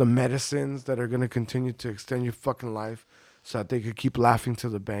the medicines that are going to continue to extend your fucking life so that they could keep laughing to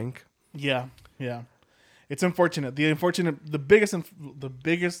the bank. Yeah, yeah. It's unfortunate. The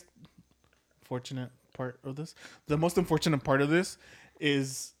biggest fortunate part of this, the most unfortunate part of this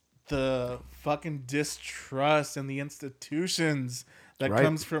is the fucking distrust and the institutions that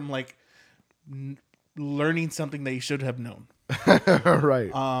comes from like learning something that you should have known.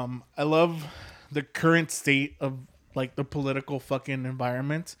 Right. I love the current state of like the political fucking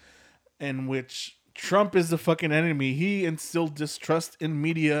environment in which Trump is the fucking enemy. He instilled distrust in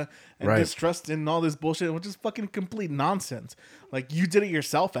media and distrust in all this bullshit, which is fucking complete nonsense. Like, you did it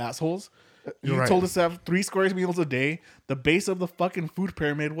yourself, assholes. You told us to have 3 square meals a day. The base of the fucking food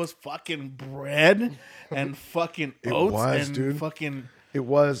pyramid was fucking bread and fucking oats fucking... It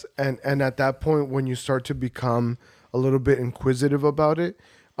was, and at that point, when you start to become a little bit inquisitive about it,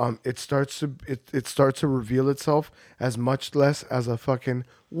 it starts to reveal itself as much less as a fucking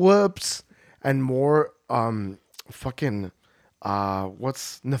whoops and more fucking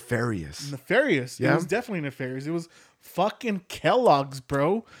what's nefarious. Nefarious. Yeah? It was definitely nefarious. It was fucking Kellogg's,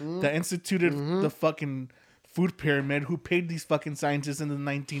 bro, that instituted the fucking food pyramid, who paid these fucking scientists in the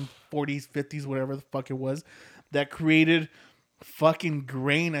 1940s, 50s, whatever the fuck it was, that created fucking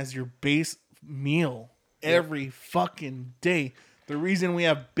grain as your base meal every fucking day. The reason we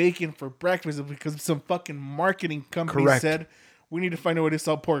have bacon for breakfast is because some fucking marketing company said we need to find a way to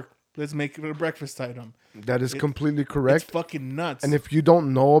sell pork. Let's make it a breakfast item. That is completely correct. It's fucking nuts. And if you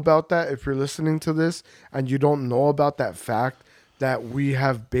don't know about that, if you're listening to this and you don't know about that fact that we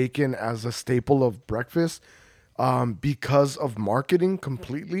have bacon as a staple of breakfast because of marketing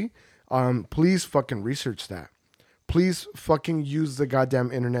completely, please fucking research that. Please fucking use the goddamn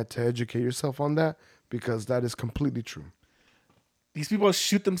internet to educate yourself on that, because that is completely true. These people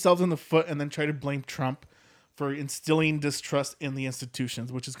shoot themselves in the foot and then try to blame Trump for instilling distrust in the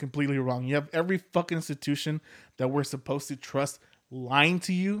institutions, which is completely wrong. You have every fucking institution that we're supposed to trust lying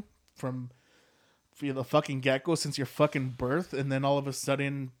to you from the fucking get-go since your fucking birth, and then all of a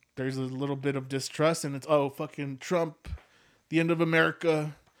sudden there's a little bit of distrust and it's, oh, fucking Trump the end of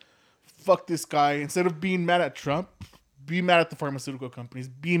America. Fuck this guy. Instead of being mad at Trump, be mad at the pharmaceutical companies.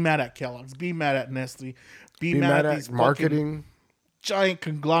 Be mad at Kellogg's. Be mad at Nestle. Be mad at these marketing, giant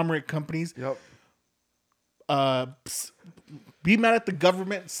conglomerate companies. Yep. Be mad at the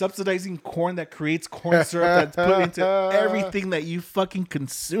government subsidizing corn that creates corn syrup that's put into everything that you fucking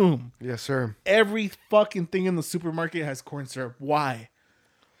consume. Yes, sir. Every fucking thing in the supermarket has corn syrup. Why?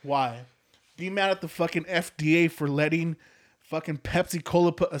 Be mad at the fucking FDA for letting fucking Pepsi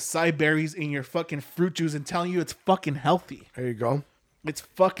Cola put acai berries in your fucking fruit juice and telling you it's fucking healthy. There you go. It's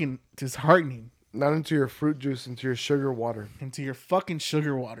fucking disheartening. Not into your fruit juice, into your sugar water. Into your fucking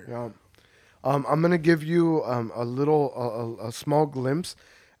sugar water. Yeah. I'm gonna give you a small glimpse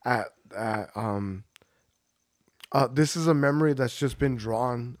at this is a memory that's just been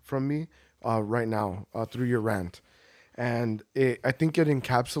drawn from me right now through your rant, and I think it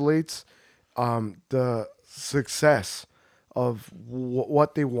encapsulates the success of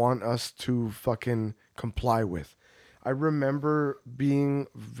what they want us to fucking comply with. I remember being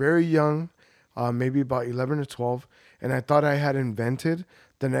very young, maybe about 11 or 12, and I thought I had invented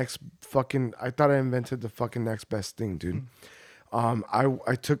the fucking next best thing, dude.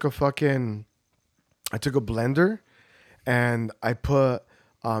 I took a blender and I put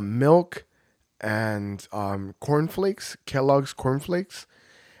milk and cornflakes, Kellogg's cornflakes,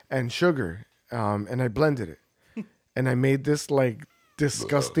 and sugar, and I blended it. And I made this like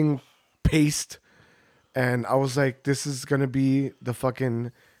disgusting paste. And I was like, this is going to be the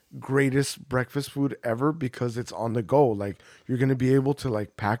fucking greatest breakfast food ever because it's on the go. Like, you're going to be able to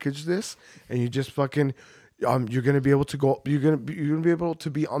like package this and you just fucking, you're going to be able to go, you're going to be able to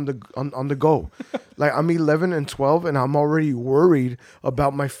be on the go. Like, I'm 11 and 12 and I'm already worried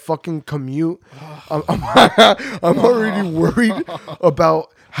about my fucking commute. I'm already worried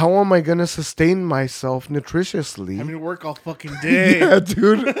about how am I going to sustain myself nutritiously? I'm in work all fucking day. Yeah,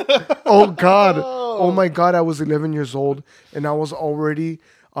 dude. Oh, God. Oh, my God. I was 11 years old, and I was already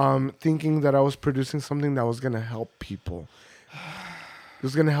thinking that I was producing something that was going to help people. It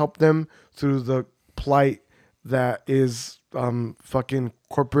was going to help them through the plight that is fucking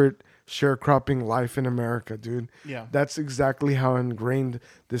corporate sharecropping life in America, dude. Yeah. That's exactly how ingrained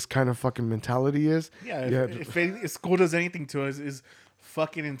this kind of fucking mentality is. Yeah. If school does anything to us, is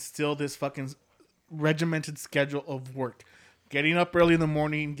fucking instill this fucking regimented schedule of work. Getting up early in the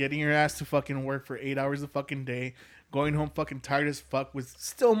morning, getting your ass to fucking work for 8 hours a fucking day, going home fucking tired as fuck with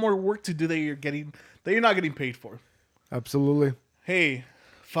still more work to do that you're not getting paid for. Absolutely. Hey,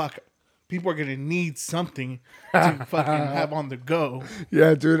 fuck. People are gonna need something to fucking have on the go.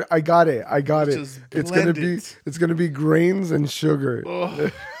 Yeah, dude, I got it. It's gonna be grains and sugar.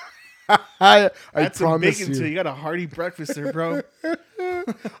 I promise you. So you got a hearty breakfast there, bro.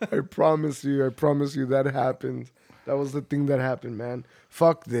 I promise you that happened. That was the thing that happened, man.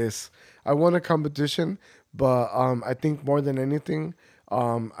 Fuck this. I won a competition, but I think more than anything,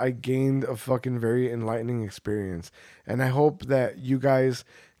 I gained a fucking very enlightening experience. And I hope that you guys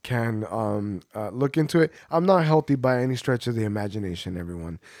can look into it. I'm not healthy by any stretch of the imagination,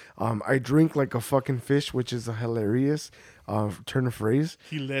 everyone. I drink like a fucking fish, which is a hilarious turn of phrase.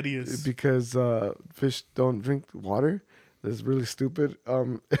 Hilarious. Because fish don't drink water. That's really stupid.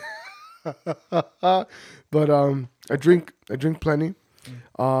 But I drink plenty.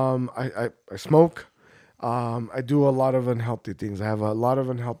 I smoke. I do a lot of unhealthy things. I have a lot of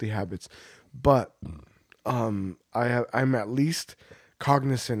unhealthy habits, but I'm at least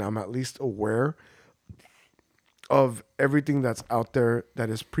cognizant. I'm at least aware of everything that's out there that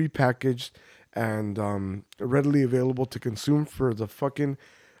is prepackaged and readily available to consume for the fucking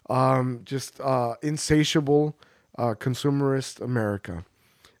insatiable consumerist America.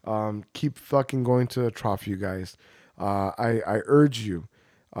 Keep fucking going to the trough, you guys. I urge you,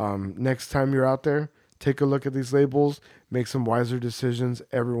 next time you're out there, take a look at these labels, make some wiser decisions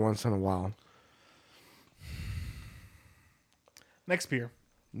every once in a while. Next beer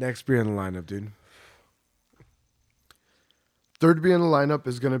in the lineup, dude. Third beer in the lineup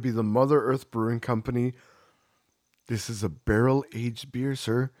is going to be the Mother Earth Brewing Company. This is a barrel-aged beer,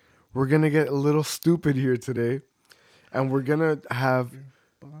 sir. We're going to get a little stupid here today. And we're going to have...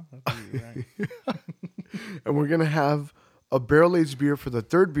 and we're going to have a barrel-aged beer for the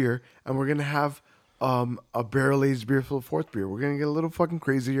third beer. And we're going to have a barrel-aged beer for the fourth beer. We're going to get a little fucking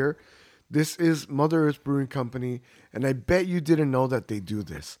crazy here. This is Mother Earth Brewing Company. And I bet you didn't know that they do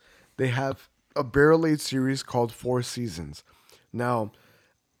this. They have a barrel-aged series called Four Seasons. Now,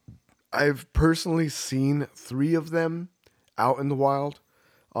 I've personally seen 3 of them out in the wild.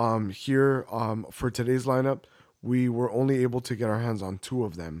 Here, for today's lineup, we were only able to get our hands on 2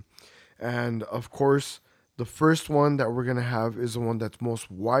 of them. And, of course, The first one that we're gonna have is the one that's most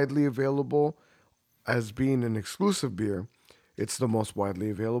widely available as being an exclusive beer. It's the most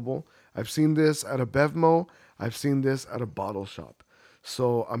widely available. I've seen this at a Bevmo. I've seen this at a bottle shop.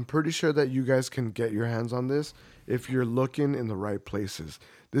 So I'm pretty sure that you guys can get your hands on this if you're looking in the right places.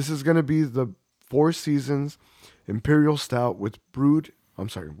 This is gonna be the Four Seasons Imperial Stout with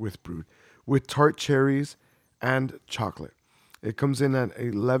tart cherries and chocolate. It comes in at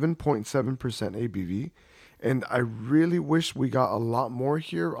 11.7% ABV, and I really wish we got a lot more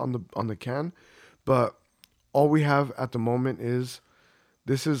here on the can, but all we have at the moment is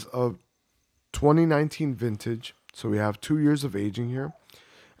this is a 2019 vintage, so we have 2 years of aging here,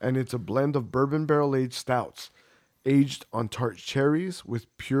 and it's a blend of bourbon barrel aged stouts, aged on tart cherries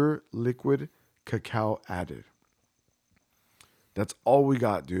with pure liquid cacao added. That's all we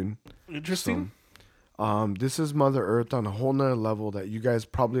got, dude. Interesting. This is Mother Earth on a whole nother level that you guys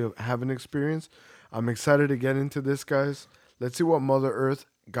probably haven't experienced. I'm excited to get into this, guys. Let's see what Mother Earth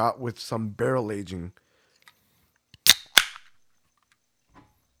got with some barrel aging.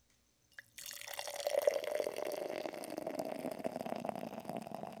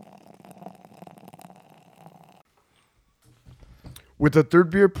 With the third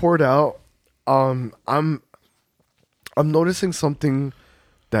beer poured out, I'm noticing something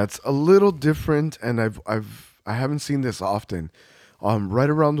that's a little different, and I haven't seen this often. Right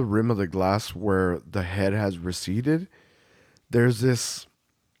around the rim of the glass where the head has receded, there's this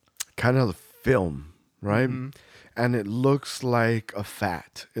kind of film, right? Mm-hmm. And it looks like a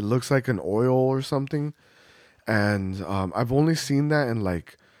fat. It looks like an oil or something. And I've only seen that in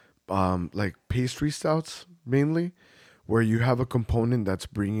like pastry stouts mainly, where you have a component that's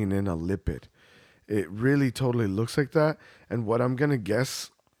bringing in a lipid. It really totally looks like that. And what I'm gonna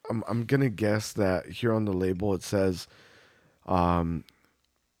guess, I'm gonna guess that here on the label it says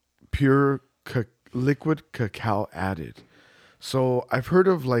pure liquid cacao added. So I've heard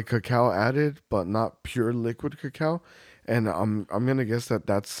of like cacao added, but not pure liquid cacao. And I'm gonna guess that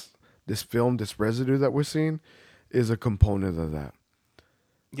that's this film, this residue that we're seeing, is a component of that.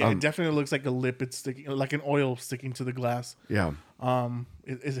 Yeah, it definitely looks like a lipid sticking, like an oil sticking to the glass. Yeah.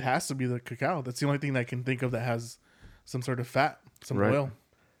 It has to be the cacao. That's the only thing that I can think of that has some sort of fat, some oil.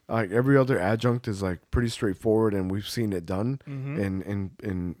 Like every other adjunct is like pretty straightforward, and we've seen it done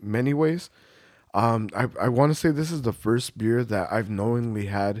in many ways. I want to say this is the first beer that I've knowingly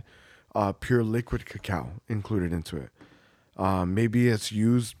had pure liquid cacao included into it. Maybe it's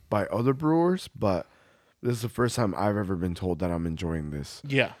used by other brewers, but this is the first time I've ever been told that I'm enjoying this.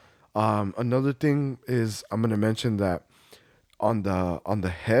 Yeah. Another thing is I'm gonna mention that on the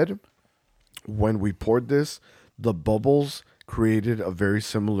head, when we poured this, the bubbles created a very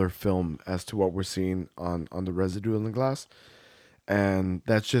similar film as to what we're seeing on the residue in the glass, and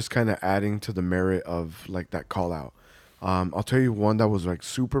that's just kind of adding to the merit of like that call out. I'll tell you one that was like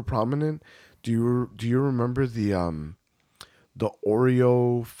super prominent. Do you remember the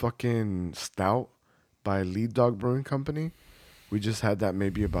Oreo fucking stout by Lead Dog Brewing Company? We just had that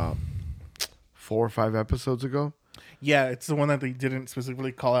maybe about 4 or 5 episodes ago. Yeah, it's the one that they didn't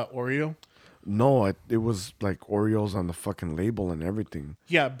specifically call out Oreo. No, it was like Oreos on the fucking label and everything.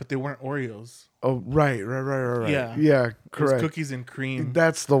 Yeah, but they weren't Oreos. Oh, right. Yeah, correct. Cookies and cream.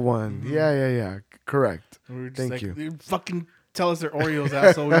 That's the one. Mm-hmm. Yeah. Correct. Thank you. Fucking tell us they're Oreos,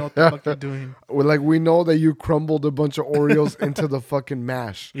 asshole. We know what the fuck you're doing. We know that you crumbled a bunch of Oreos into the fucking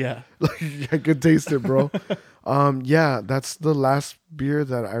mash. Yeah. I could taste it, bro. Yeah, that's the last beer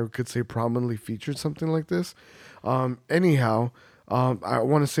that I could say prominently featured something like this. Anyhow, I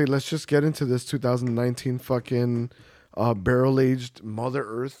want to say let's just get into this 2019 fucking barrel-aged Mother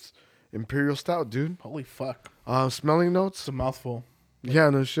Earth Imperial Stout, dude. Holy fuck. Smelling notes? It's a mouthful. Yeah,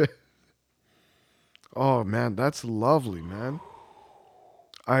 no shit. Oh, man, that's lovely, man.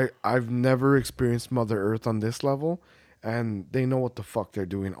 I've never experienced Mother Earth on this level, and they know what the fuck they're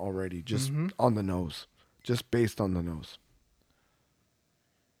doing already, just on the nose. Just based on the nose.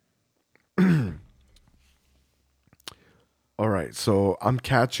 All right, so I'm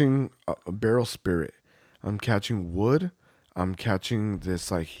catching a barrel spirit. I'm catching wood. I'm catching this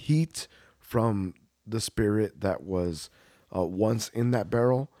like heat from the spirit that was once in that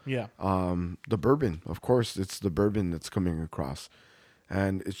barrel. Yeah. The bourbon, of course, it's the bourbon that's coming across.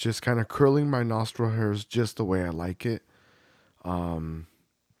 And it's just kind of curling my nostril hairs just the way I like it.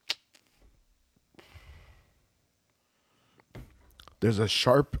 There's a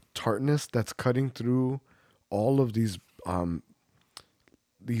sharp tartness that's cutting through all of these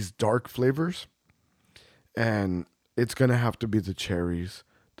dark flavors, and it's gonna have to be the cherries.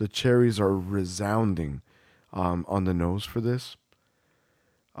 The cherries are resounding on the nose for this.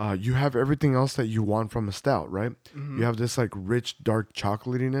 You have everything else that you want from a stout, right? You have this like rich, dark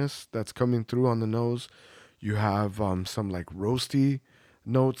chocolatiness that's coming through on the nose. You have some like roasty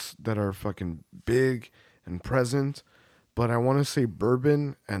notes that are fucking big and present. But I want to say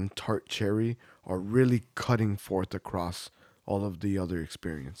bourbon and tart cherry are really cutting forth across all of the other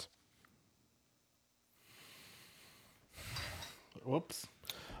experience. Whoops.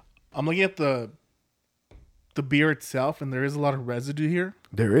 I'm looking at the beer itself, and there is a lot of residue here.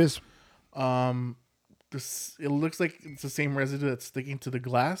 There is. This it looks like it's the same residue that's sticking to the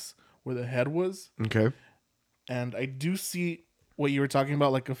glass where the head was, Okay. and I do see what you were talking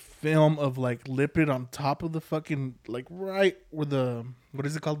about, like a film of like lipid on top of the fucking like right where the what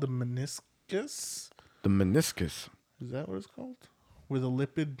is it called, the meniscus? The meniscus. Is that what it's called? Where the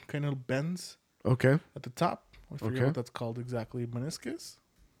lipid kind of bends Okay. at the top. I forget Okay. what that's called exactly. Meniscus.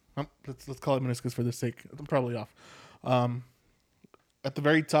 Let's call it meniscus for the sake. I'm probably off. At the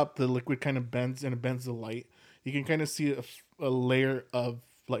very top, the liquid kind of bends and it bends the light. You can kind of see a layer of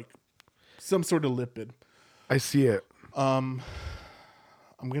like some sort of lipid. I see it. I'm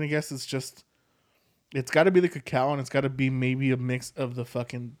gonna guess it's got to be the cacao and it's got to be maybe a mix of the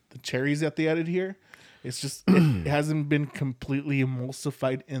cherries that they added here. It's just it hasn't been completely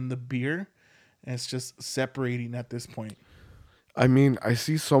emulsified in the beer, and it's just separating at this point. I mean, I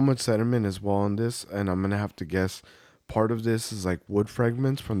see so much sediment as well in this, and I'm gonna have to guess part of this is like wood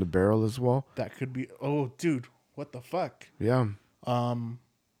fragments from the barrel as well. That could be. Oh, dude, what the fuck? Yeah,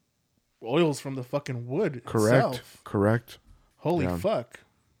 Oils from the fucking wood correct, itself. correct. Holy Yeah. fuck.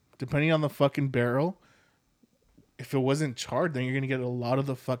 Depending on the fucking barrel, if it wasn't charred, then you're going to get a lot of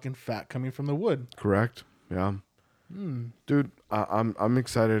the fucking fat coming from the wood. Correct. Yeah. Dude, I'm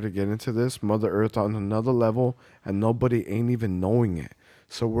excited to get into this. Mother Earth on another level, and nobody ain't even knowing it.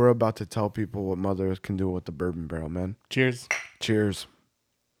 So we're about to tell people what Mother Earth can do with the bourbon barrel, man. Cheers. Cheers.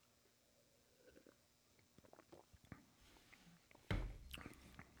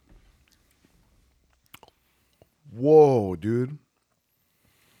 Whoa, dude.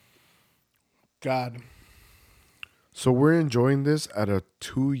 God. So we're enjoying this at a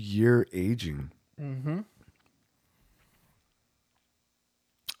 2-year aging. Mm-hmm.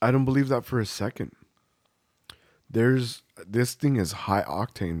 I don't believe that for a second. This thing is high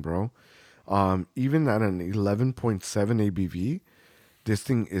octane, bro. Even at an 11.7 ABV, this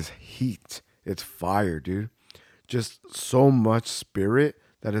thing is heat. It's fire, dude. Just so much spirit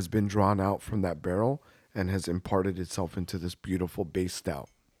that has been drawn out from that barrel and has imparted itself into this beautiful base stout.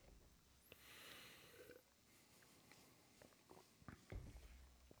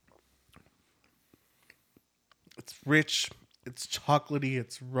 It's rich. It's chocolatey.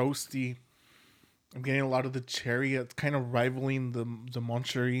 It's roasty. I'm getting a lot of the cherry. It's kind of rivaling the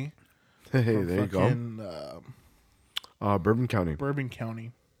Moncherie. Hey, from there you go. Bourbon County. Bourbon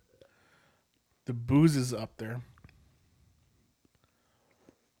County. The booze is up there.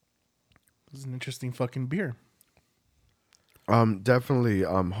 This is an interesting fucking beer. Definitely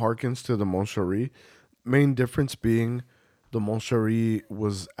harkens to the Moncherie. Main difference being the Moncherie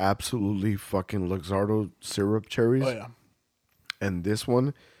was absolutely fucking Luxardo syrup cherries. Oh yeah. And this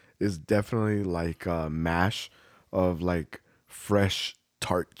one is definitely like a mash of like fresh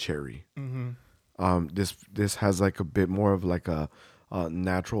tart cherry. Mm-hmm. This has like a bit more of like a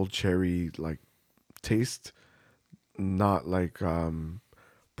natural cherry like taste, not like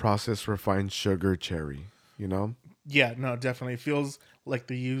processed refined sugar cherry. You know? Yeah, no, definitely. It feels like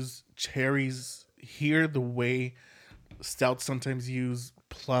they use cherries here the way stouts sometimes use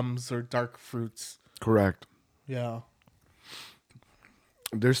plums or dark fruits. Correct. Yeah.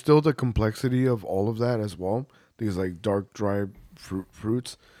 There's still the complexity of all of that as well. These like dark, dry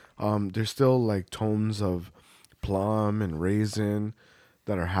fruits. There's still like tones of plum and raisin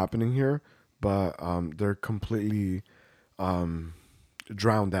that are happening here, but they're completely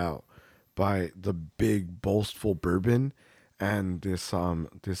drowned out by the big, boastful bourbon and this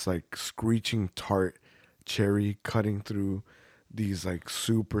like screeching tart cherry cutting through these like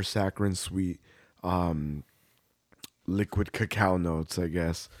super saccharine sweet liquid cacao notes, I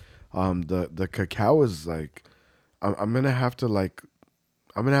guess. The cacao is like I'm gonna have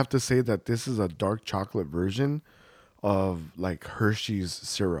to say that this is a dark chocolate version of like Hershey's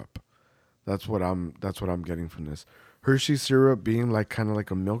syrup. That's what I'm getting from this. Hershey's syrup being like kind of like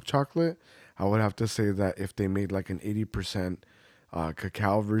a milk chocolate. I would have to say that if they made like an 80%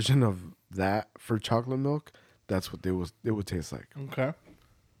 cacao version of that for chocolate milk, that's what it would taste like. Okay.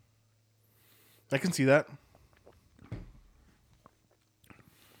 I can see that.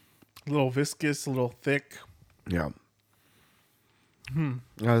 A little viscous, a little thick. Yeah.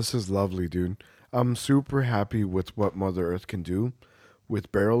 Yeah, this is lovely, dude. I'm super happy with what Mother Earth can do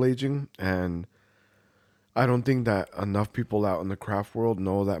with barrel aging, and I don't think that enough people out in the craft world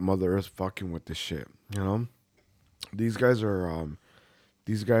know that Mother Earth's fucking with this shit. You know, these guys are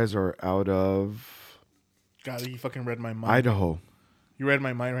out of God, you fucking read my mind. Idaho. You read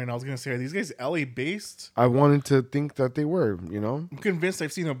my mind right now. I was gonna say, are these guys LA based? I wanted to think that they were. You know, I'm convinced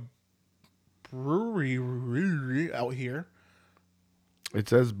I've seen a brewery out here. it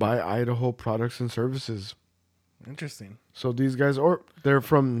says by Idaho Products and Services. Interesting. So these guys they're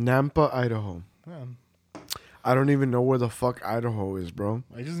from Nampa, Idaho. Yeah. I don't even know where the fuck Idaho is, bro.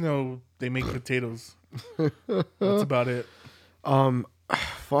 I just know they make potatoes. That's about it.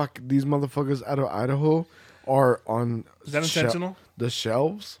 Fuck, these motherfuckers out of Idaho are on. Is that intentional? The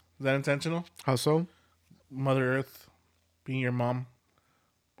shelves. Is that intentional? How so? Mother Earth being your mom.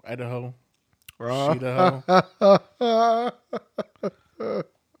 Idaho. Idaho.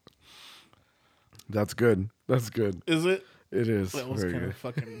 That's good. That's good. Is it? It is. That was very kind good. of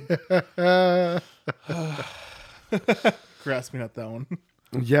fucking grasping at that one.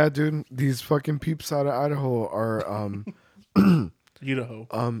 Yeah, dude. These fucking peeps out of Idaho are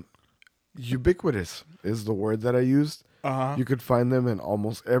Idaho. Ubiquitous is the word that I used. Uh-huh. You could find them in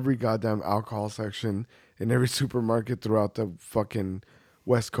almost every goddamn alcohol section in every supermarket throughout the fucking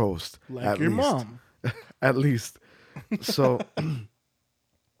West Coast. Like at your least. mom. At least. So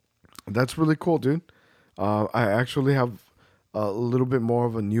that's really cool, dude. I actually have a little bit more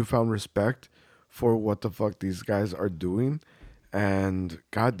of a newfound respect for what the fuck these guys are doing. And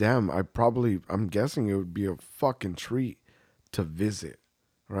goddamn, I'm guessing it would be a fucking treat to visit,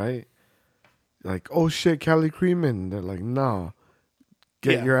 right? Like, oh shit, Cali Creamin'. They're like, nah,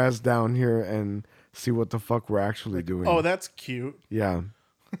 get your ass down here and see what the fuck we're actually doing. Oh, that's cute. Yeah.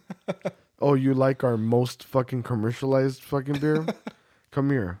 Oh, you like our most fucking commercialized fucking beer?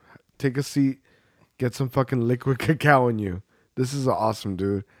 Come here. Take a seat. Get some fucking liquid cacao in you. This is awesome,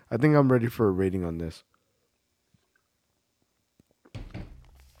 dude. I think I'm ready for a rating on this.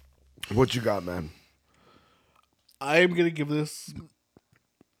 What you got, man? I'm going to give this...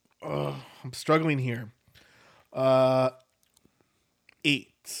 I'm struggling here. 8.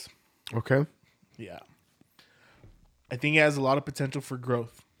 Okay. Yeah. I think it has a lot of potential for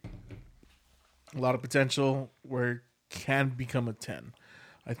growth. A lot of potential where it can become a 10.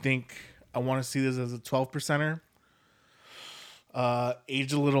 I think I want to see this as a 12%er.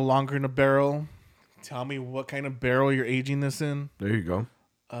 Age a little longer in a barrel. Tell me what kind of barrel you're aging this in. There you go.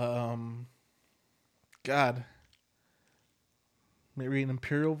 God. Maybe an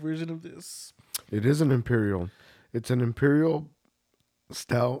imperial version of this. It is an imperial. It's an imperial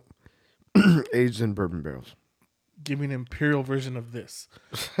stout aged in bourbon barrels. Give me an imperial version of this.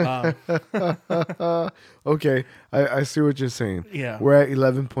 Okay, I see what you're saying. Yeah. We're at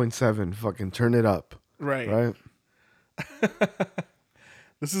 11.7. Fucking turn it up. Right. Right?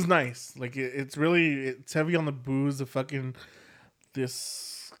 This is nice. Like it's heavy on the booze. The fucking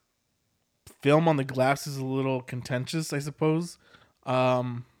this film on the glass is a little contentious, I suppose.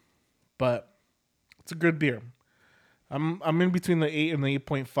 But it's a good beer. I'm in between the 8 and the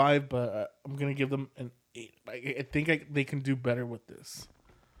 8.5, but I'm gonna give them an 8. I think they can do better with this.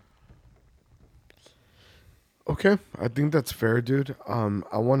 Okay, I think that's fair, dude.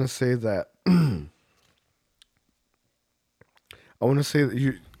 I want to say that. I want to say that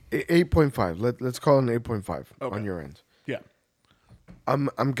you 8.5. Let's call it an 8.5 on your end. Yeah.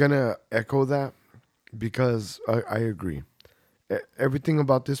 I'm gonna echo that because I agree. Everything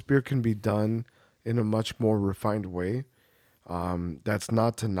about this beer can be done in a much more refined way. That's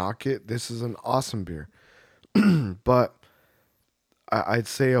not to knock it. This is an awesome beer. But I'd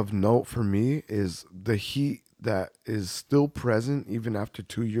say of note for me is the heat that is still present even after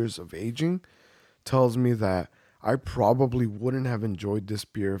 2 years of aging tells me that I probably wouldn't have enjoyed this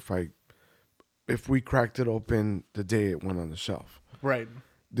beer if we cracked it open the day it went on the shelf. Right.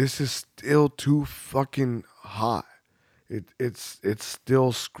 This is still too fucking hot. It's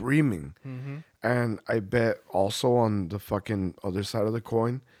still screaming. Mm-hmm. And I bet also on the fucking other side of the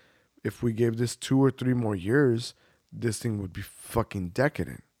coin, if we gave this 2 or 3 more years, this thing would be fucking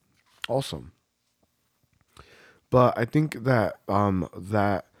decadent. Awesome. But I think that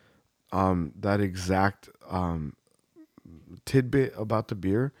that exact tidbit about the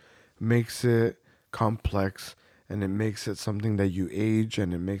beer makes it complex, and it makes it something that you age,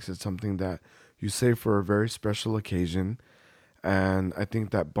 and it makes it something that you save for a very special occasion. And I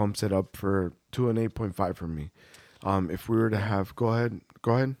think that bumps it up to an 8.5 for me. If we were to have, go ahead.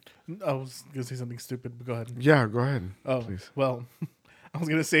 I was gonna say something stupid, but go ahead. Yeah, go ahead. Oh, please. Well, I was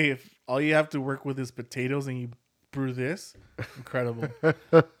gonna say if all you have to work with is potatoes and you brew this, incredible.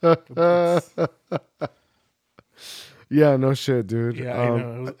 Yeah, no shit, dude. Yeah, I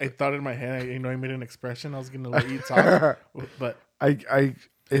know. I thought in my head, I made an expression. I was gonna let you talk, but if I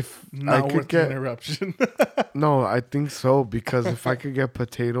not could worth the get interruption. no, I think so because if I could get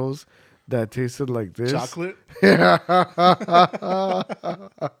potatoes that tasted like this, Chocolate.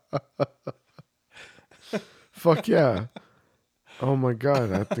 fuck yeah. Oh my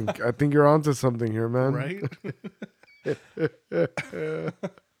god, I think you're onto something here, man. Right?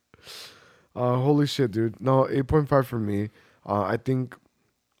 Holy shit, dude. No, 8.5 for me. I think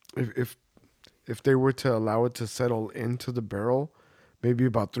if, if if they were to allow it to settle into the barrel, maybe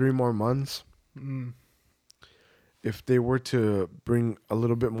about 3 more months. Mm. If they were to bring a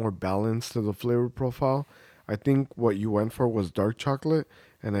little bit more balance to the flavor profile, I think what you went for was dark chocolate,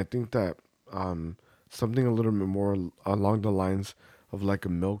 and I think that something a little bit more along the lines of like a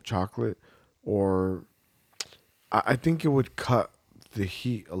milk chocolate, or I think it would cut the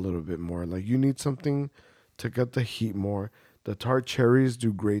heat a little bit more. Like you need something to cut the heat more. The tart cherries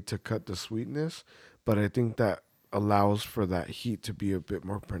do great to cut the sweetness, but I think that allows for that heat to be a bit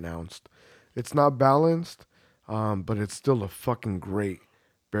more pronounced. It's not balanced, but it's still a fucking great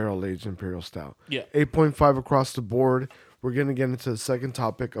barrel aged imperial stout. Yeah. 8.5 across the board. We're gonna get into the second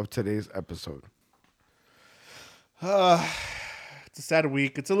topic of today's episode. It's a sad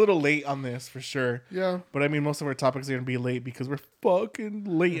week. It's a little late on this for sure. Yeah. But I mean, most of our topics are gonna be late because we're fucking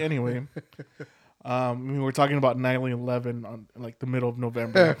late anyway. We're talking about 9/11 on like the middle of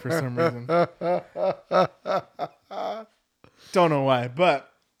November for some reason. Don't know why,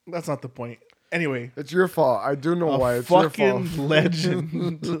 but that's not the point. Anyway, It's your fault. I do know why. It's your fault. fucking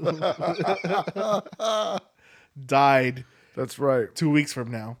legend died That's right. 2 weeks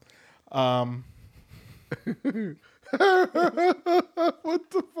from now. What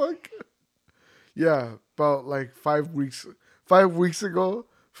the fuck? Yeah, about like 5 weeks. 5 weeks ago,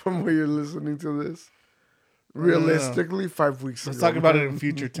 from where you're listening to this. Realistically, 5 weeks Let's ago. talk about it in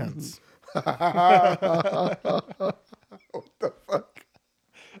future tense. What the fuck?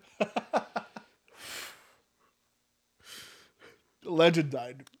 Legend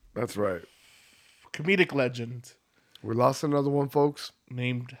died. That's right. Comedic legend We lost another one, folks.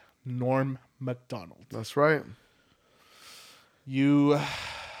 named Norm Macdonald. That's right. You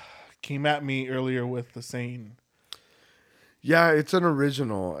came at me earlier with the saying. Yeah, it's an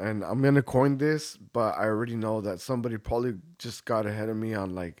original, and I'm gonna coin this, but I already know that somebody probably just got ahead of me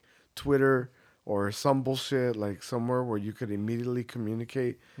on like Twitter or some bullshit, like somewhere where you could immediately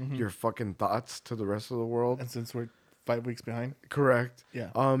communicate your fucking thoughts to the rest of the world. And since we're 5 weeks behind. Correct. Yeah.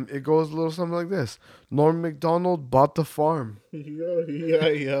 It goes a little something like this: Norm Macdonald bought the farm. Yo.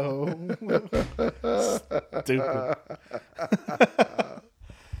 Stupid.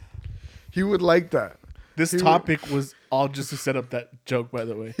 He would like that. This topic was all just to set up that joke, by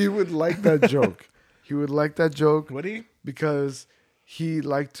the way. He would like that joke. He would like that joke. Would he? Because he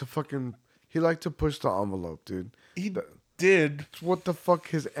liked to push the envelope, dude. He did. It's what the fuck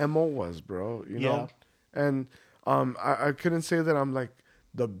his MO was, bro. You know? And I couldn't say that I'm like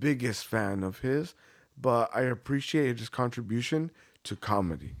the biggest fan of his, but I appreciate his contribution to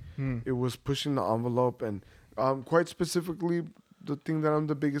comedy. It was pushing the envelope, and quite specifically, the thing that I'm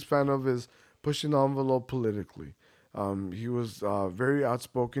the biggest fan of is pushing the envelope politically. He was very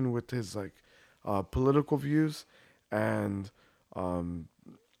outspoken with his political views, and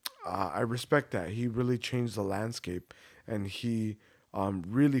I respect that. He really changed the landscape, and he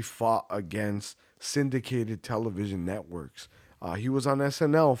really fought against syndicated television networks. He was on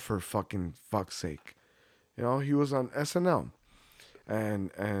SNL for fuck's sake. You know, he was on SNL,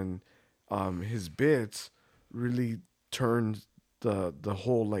 and his bits really turned the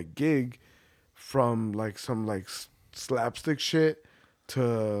whole like gig from like some like slapstick shit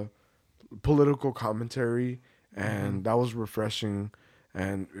to political commentary, and that was refreshing.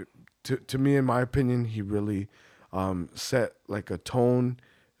 And to me, in my opinion, he really set like a tone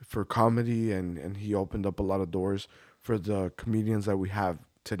for comedy, and he opened up a lot of doors for the comedians that we have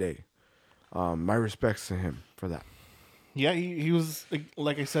today. My respects to him for that. Yeah, he was,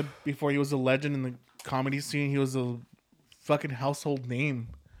 like I said before, he was a legend in the comedy scene. He was a fucking household name,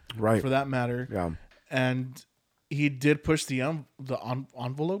 Right. for that matter. Yeah. And he did push the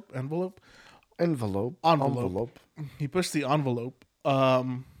envelope. He pushed the envelope.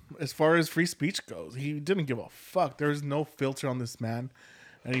 As far as free speech goes, he didn't give a fuck. There's no filter on this man,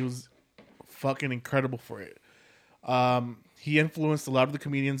 and he was fucking incredible for it. He influenced a lot of the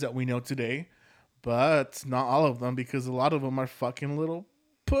comedians that we know today, but not all of them, because a lot of them are fucking little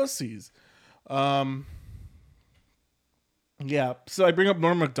pussies. Yeah, so I bring up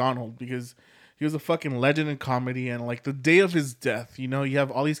Norm Macdonald because He was a fucking legend in comedy, and like the day of his death, you know, you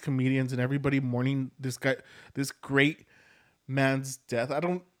have all these comedians and everybody mourning this guy, this great man's death. I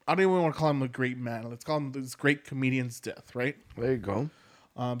don't even want to call him a great man. Let's call him this great comedian's death, right? There you go.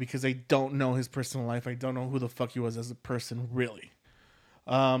 Because I don't know his personal life. I don't know who the fuck he was as a person, really.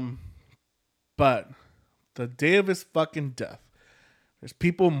 But the day of his fucking death, there's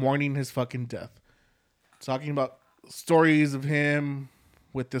people mourning his fucking death, talking about stories of him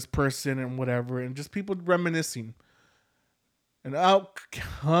with this person and whatever, and just people reminiscing. And out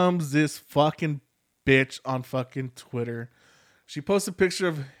comes this fucking bitch on fucking Twitter. She posts a picture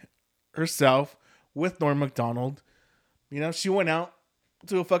of herself with Norm Macdonald. You know, she went out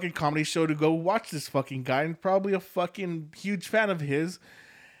to a fucking comedy show to go watch this fucking guy, and probably a fucking huge fan of his.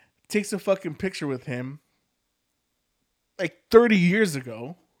 Takes a fucking picture with him like 30 years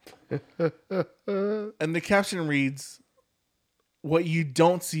ago. And the caption reads, "What you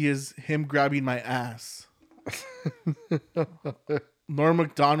don't see is him grabbing my ass." Norm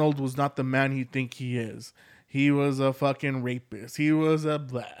Macdonald was not the man you think he is. He was a fucking rapist. He was a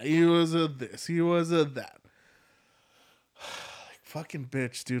blah. He was a this. He was a that. Like, fucking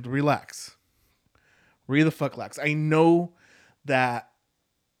bitch, dude. Relax. Re the fuck relax. I know that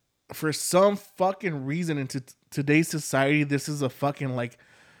for some fucking reason in today's society, this is a fucking like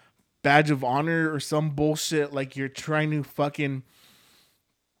badge of honor or some bullshit. Like you're trying to fucking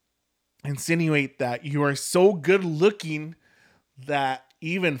insinuate that you are so good looking that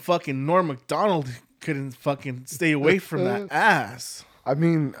even fucking Norm Macdonald couldn't fucking stay away from that ass. I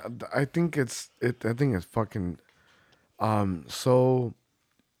mean, I think it's fucking so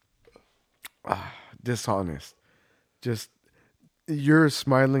dishonest. Just you're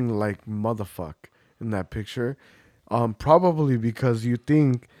smiling like motherfuck in that picture. Probably because you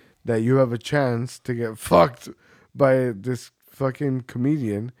think that you have a chance to get fucked by this fucking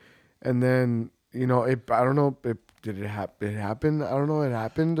comedian, and then you know I don't know did it happen? It happened. I don't know. It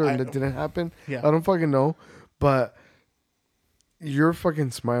happened or it didn't happen. Yeah. I don't fucking know. But you're fucking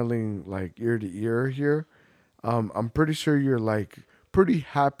smiling like ear to ear here. I'm pretty sure you're like pretty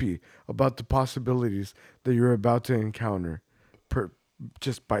happy about the possibilities that you're about to encounter,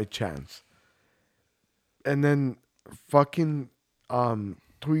 just by chance. And then fucking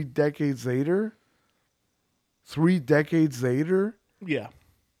 3 decades later. Yeah.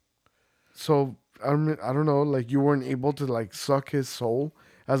 So I don't know, like you weren't able to like suck his soul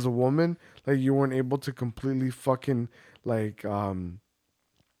as a woman, like you weren't able to completely fucking like own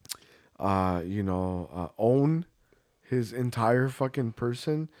his entire fucking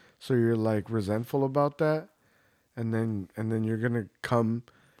person. So you're like resentful about that, and then you're gonna come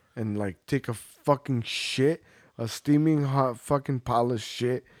and like take a fucking shit, a steaming hot fucking pile of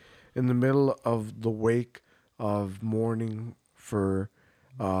shit in the middle of the wake of mourning for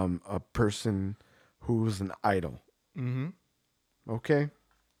a person who's an idol. Mm-hmm. Okay?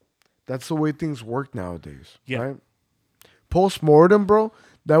 That's the way things work nowadays. Yeah. Right? Post-mortem, bro,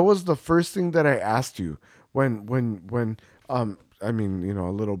 that was the first thing that I asked you when I mean, you know,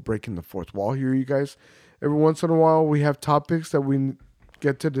 a little breaking the fourth wall here, you guys. Every once in a while, we have topics that we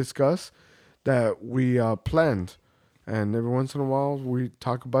get to discuss that we planned. And every once in a while, we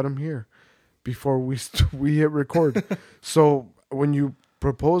talk about them here before we hit record. So when you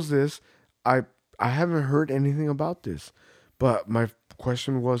propose this, I haven't heard anything about this, but my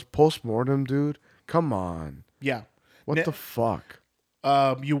question was post-mortem, dude. Come on. Yeah. What the fuck?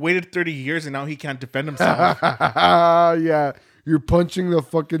 You waited 30 years and now he can't defend himself. Yeah. You're punching the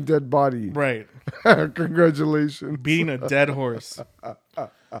fucking dead body. Right. Congratulations. Beating a dead horse.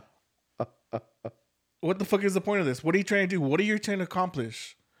 What the fuck is the point of this? What are you trying to do? What are you trying to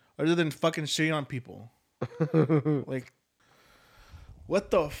accomplish? Other than fucking shitting on people. Like,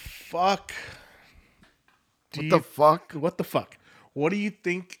 what the fuck? What the fuck? What do you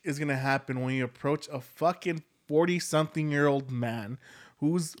think is going to happen when you approach a fucking 40-something-year-old man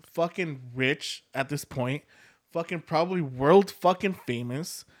who's fucking rich at this point, fucking probably world fucking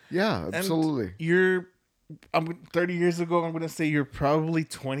famous? Yeah, absolutely. And 30 years ago, I'm going to say you're probably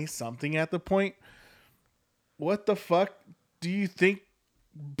 20-something at the point. What the fuck do you think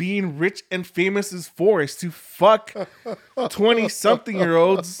being rich and famous is for? Is to fuck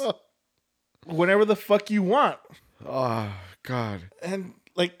 20-something-year-olds whenever the fuck you want. Oh, God. And,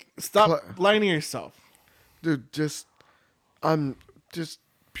 like, stop lying to yourself. Dude, I'm just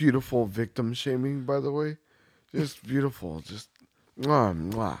beautiful victim shaming, by the way. Just beautiful. Just,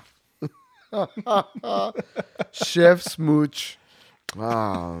 mwah, mwah. Chef Smooch.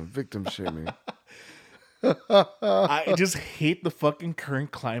 Victim shaming. I just hate the fucking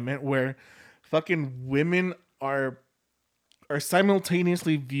current climate where fucking women are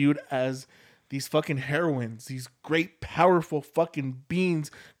simultaneously viewed as these fucking heroines, these great, powerful fucking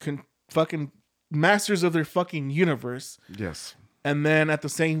beings, fucking masters of their fucking universe. Yes. And then at the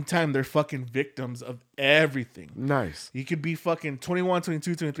same time, they're fucking victims of everything. Nice. You could be fucking 21,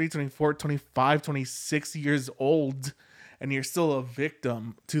 22, 23, 24, 25, 26 years old, and you're still a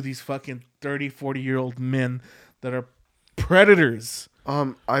victim to these fucking 30, 40-year-old men that are predators.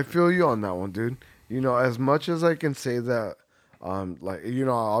 I feel you on that one, dude. You know, as much as I can say that, like, you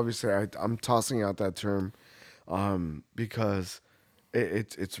know, obviously I'm tossing out that term, because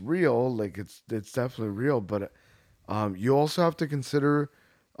it's real. Like, it's definitely real, but you also have to consider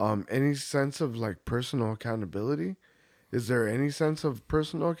any sense of like personal accountability. Is there any sense of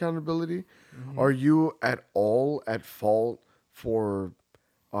personal accountability? Mm-hmm. Are you at all at fault for,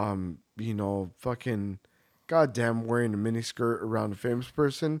 you know, fucking goddamn wearing a miniskirt around a famous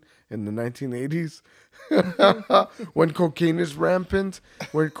person in the 1980s when cocaine is rampant,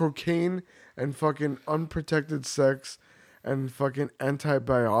 when cocaine and fucking unprotected sex and fucking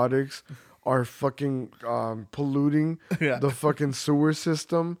antibiotics are fucking polluting the fucking sewer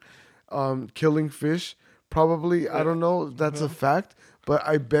system, killing fish. Probably, I don't know if that's a fact, but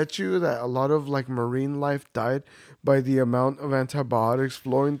I bet you that a lot of like marine life died by the amount of antibiotics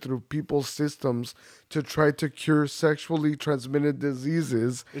flowing through people's systems to try to cure sexually transmitted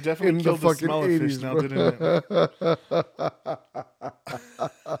diseases. It definitely in killed the fucking smell 80s, of fish now, didn't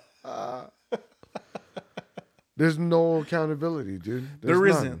it? There's no accountability, dude. There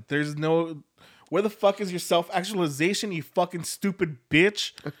isn't. There's no... Where the fuck is your self-actualization, you fucking stupid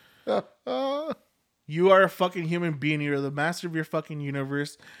bitch? You are a fucking human being. You're the master of your fucking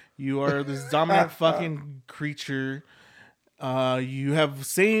universe. You are this dominant fucking creature. You have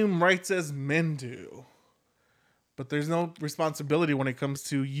same rights as men do. But there's no responsibility when it comes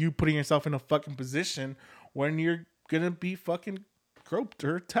to you putting yourself in a fucking position when you're going to be fucking groped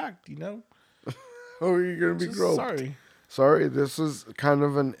or attacked, you know? Oh, you're going to be groped. Sorry, this is kind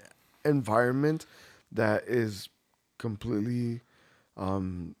of an environment that is completely,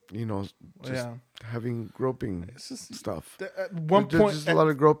 you know, just having groping stuff. At one point, there's a lot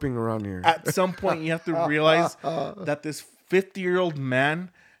of groping around here. At some point, you have to realize that this 50-year-old man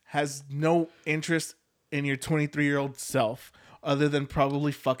has no interest in your 23-year-old self other than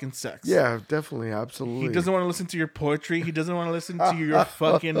probably fucking sex. Yeah, definitely. Absolutely. He doesn't want to listen to your poetry. He doesn't want to listen to your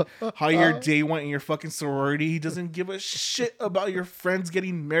fucking how your day went in your fucking sorority. He doesn't give a shit about your friends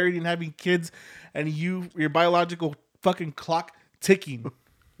getting married and having kids and your biological fucking clock ticking.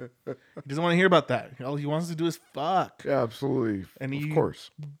 He doesn't want to hear about that. All he wants to do is fuck. Yeah, absolutely. And of course.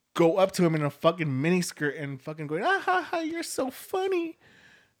 Go up to him in a fucking miniskirt and fucking going, you're so funny.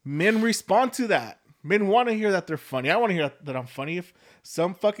 Men respond to that. Men want to hear that they're funny. I want to hear that I'm funny. If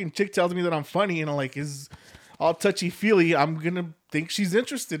some fucking chick tells me that I'm funny and like is all touchy-feely, I'm going to think she's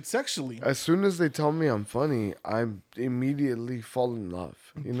interested sexually. As soon as they tell me I'm funny, I immediately fall in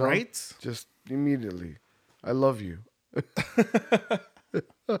love. You know? Right? Just immediately. I love you.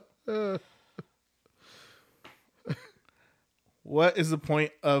 What is the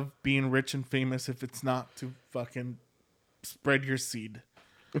point of being rich and famous if it's not to fucking spread your seed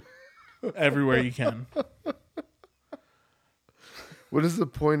everywhere you can? What is the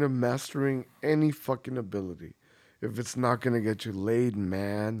point of mastering any fucking ability if it's not going to get you laid,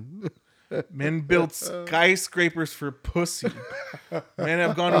 man? Men build skyscrapers for pussy. Men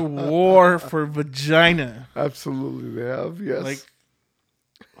have gone to war for vagina. Absolutely, they have, yes. Like,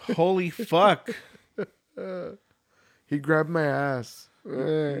 holy fuck. He grabbed my ass.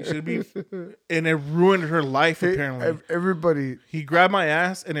 Should be, and it ruined her life, apparently. Everybody. He grabbed my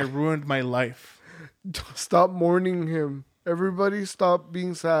ass and it ruined my life. Stop mourning him. Everybody stop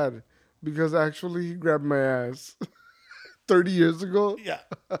being sad because actually he grabbed my ass 30 years ago. Yeah.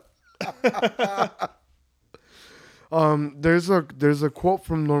 There's a quote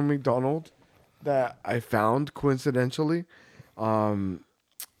from Norm Macdonald that I found coincidentally while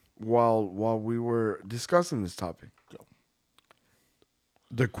we were discussing this topic. Go.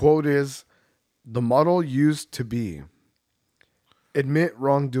 The quote is, "The model used to be admit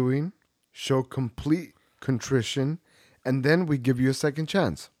wrongdoing, show complete contrition, and then we give you a second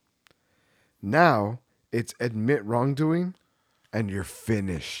chance. Now it's admit wrongdoing and you're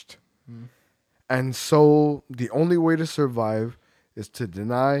finished." And so the only way to survive is to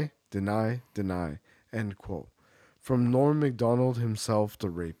deny, deny, deny. End quote. From Norm Macdonald himself, the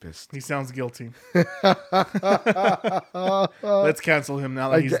rapist. He sounds guilty. Let's cancel him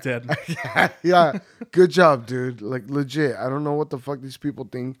now that he's dead. Yeah. Good job, dude. Like, legit. I don't know what the fuck these people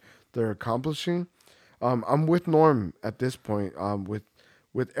think they're accomplishing. I'm with Norm at this point.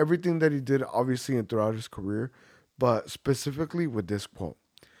 With everything that he did, obviously, and throughout his career, but specifically with this quote.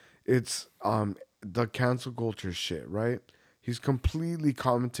 it's the cancel culture shit, right? He's completely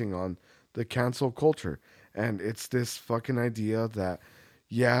commenting on the cancel culture. And it's this fucking idea that,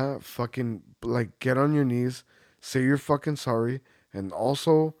 yeah, fucking, like, get on your knees, say you're fucking sorry, and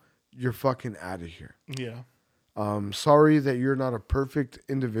also you're fucking out of here. Yeah. Sorry that you're not a perfect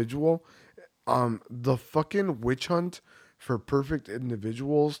individual. The fucking witch hunt for perfect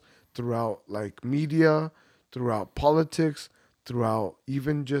individuals throughout, like, media, throughout politics, throughout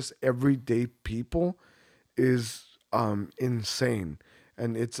even just everyday people is insane.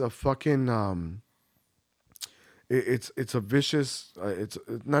 And it's a fucking it's a vicious it's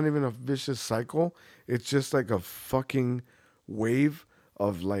not even a vicious cycle. It's just like a fucking wave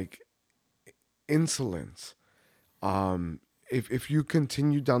of, like, insolence. If you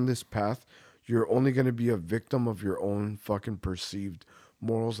continue down this path, you're only going to be a victim of your own fucking perceived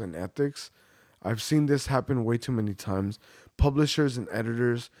morals and ethics. I've seen this happen way too many times. Publishers and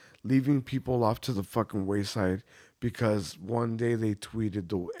editors leaving people off to the fucking wayside because one day they tweeted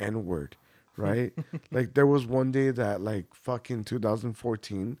the N word, right? Like, there was one day that, like, fucking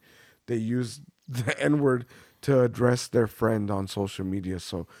 2014, they used the N word to address their friend on social media.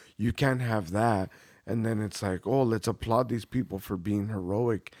 So you can't have that. And then it's like, oh, let's applaud these people for being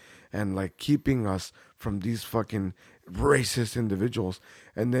heroic and, like, keeping us from these fucking racist individuals.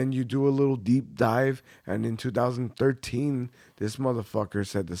 And then you do a little deep dive, and in 2013, this motherfucker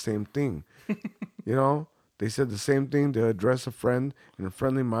said the same thing. You know, they said the same thing to address a friend in a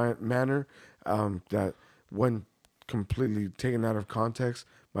friendly manner, that, when completely taken out of context,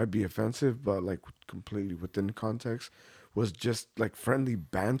 might be offensive, but, like, completely within context, was just, like, friendly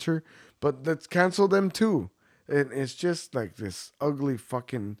banter. But let's cancel them too. And it's just like this ugly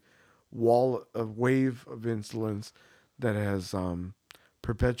fucking wave of insolence that has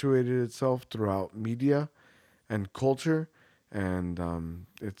perpetuated itself throughout media and culture. And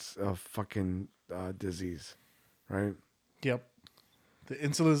it's a fucking disease, right? Yep. The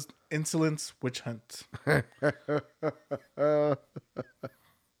insolence witch hunt.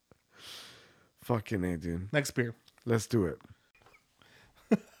 Fucking A, dude. Next beer. Let's do it.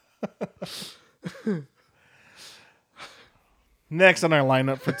 Next on our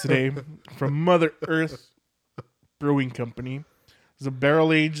lineup for today, from Mother Earth Brewing Company, is a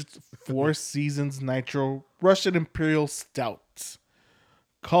barrel-aged 4 Seasons Nitro Russian Imperial Stout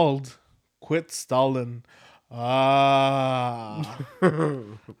called Quit Stalin. Ah,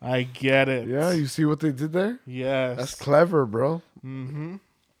 I get it. Yeah, you see what they did there? Yes. That's clever, bro. Mm-hmm.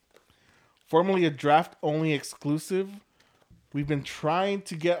 Formerly a draft-only exclusive, we've been trying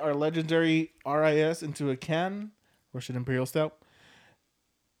to get our legendary RIS into a can, Russian Imperial Stout,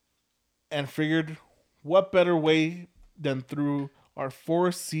 and figured what better way than through our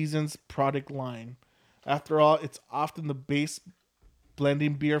 4 Seasons product line. After all, it's often the base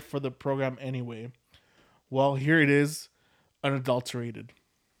blending beer for the program anyway. Well, here it is, unadulterated.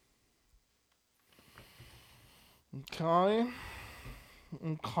 Okay.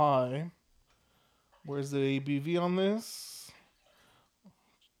 Where's the ABV on this?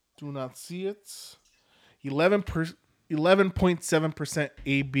 Do not see it. 11.7%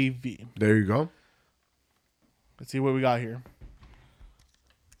 ABV. There you go. Let's see what we got here.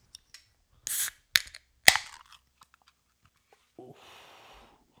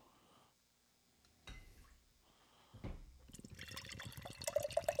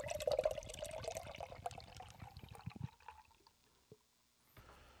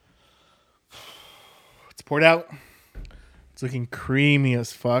 It's poured out. It's looking creamy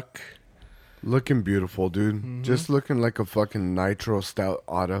as fuck. Looking beautiful, dude. Mm-hmm. Just looking like a fucking nitro stout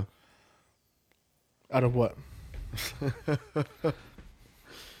auto. Out of what?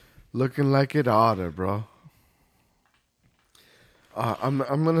 Looking like it oughta, bro. I'm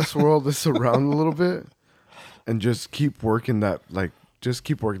gonna swirl this around a little bit and just keep working that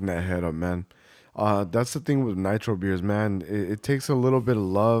head up, man. That's the thing with nitro beers, man. It takes a little bit of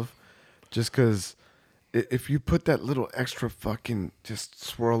love, just because if you put that little extra fucking just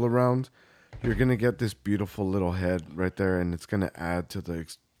swirl around, you're gonna get this beautiful little head right there, and it's gonna add to the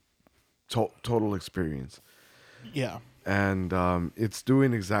total experience. Yeah. And it's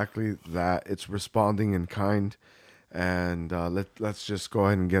doing exactly that. It's responding in kind. And let's just go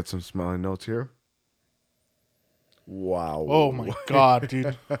ahead and get some smelling notes here. Wow. Oh my god,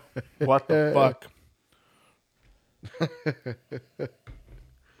 dude. What the fuck?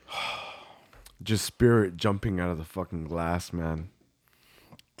 Just spirit jumping out of the fucking glass, man.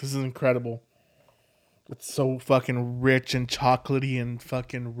 This is incredible. It's so fucking rich and chocolatey and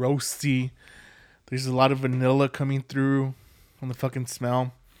fucking roasty. There's a lot of vanilla coming through on the fucking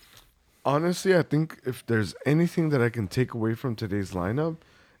smell. Honestly, I think if there's anything that I can take away from today's lineup,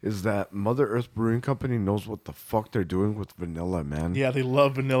 is that Mother Earth Brewing Company knows what the fuck they're doing with vanilla, man. Yeah, they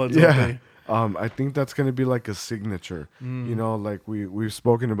love vanilla, don't Yeah. they? I think that's gonna be like a signature. You know, like we've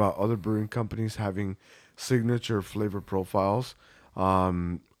spoken about other brewing companies having signature flavor profiles.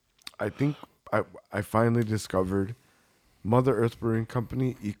 I think I finally discovered Mother Earth Brewing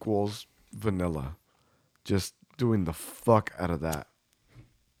Company equals vanilla. Just doing the fuck out of that.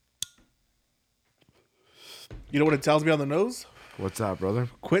 You know what it tells me on the nose? What's that, brother?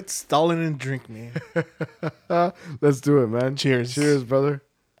 Quit stalling and drink me. Let's do it, man. Cheers. Cheers, brother.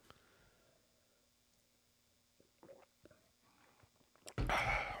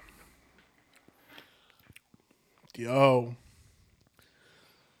 Yo.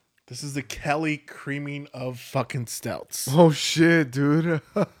 This is the Kelly creaming of fucking stouts. Oh shit, dude.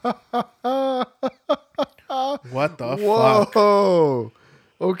 What the fuck? Whoa.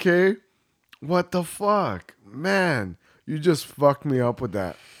 Okay. What the fuck? Man, you just fucked me up with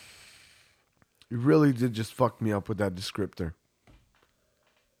that. You really did just fuck me up with that descriptor.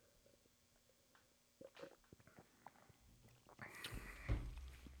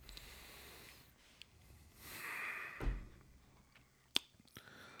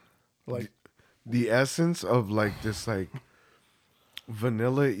 Like, The essence of like this like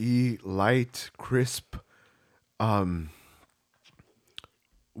vanilla-y, light, crisp,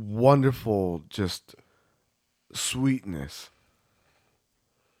 wonderful just sweetness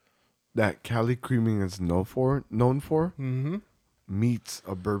that Cali creaming is known for meets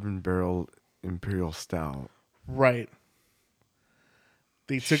a bourbon barrel imperial stout. right.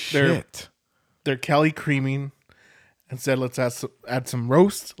 They took their Kelly creaming and said, let's add some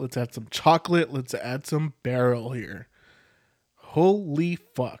roast, let's add some chocolate, let's add some barrel here. Holy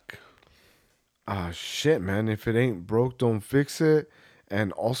fuck. Ah, shit, man. If it ain't broke, don't fix it.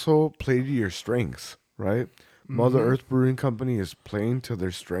 And also play to your strengths, right? Mother Earth Brewing Company is playing to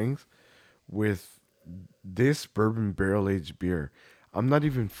their strengths with this bourbon barrel aged beer. I'm not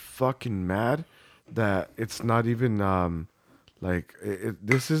even fucking mad that it's not even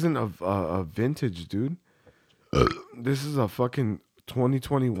this isn't a vintage, dude. This is a fucking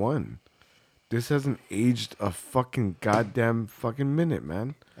 2021. This hasn't aged a fucking goddamn fucking minute,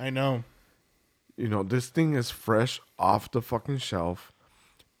 man. I know. You know, this thing is fresh off the fucking shelf,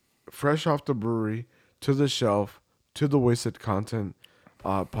 fresh off the brewery to the shelf, to the Wasted Content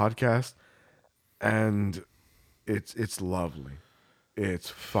podcast, and it's lovely. It's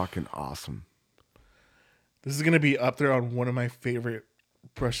fucking awesome. This is going to be up there on one of my favorite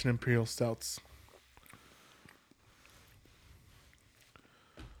Russian Imperial Stouts.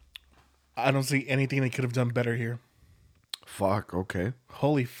 I don't see anything they could have done better here. Fuck, okay.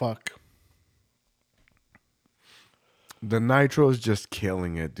 Holy fuck. The nitro is just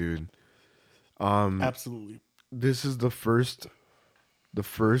killing it, dude. Absolutely. This is the first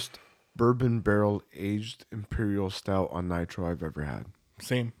bourbon barrel aged imperial stout on nitro I've ever had.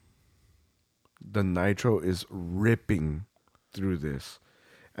 Same. The nitro is ripping through this,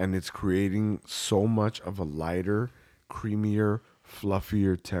 and it's creating so much of a lighter, creamier,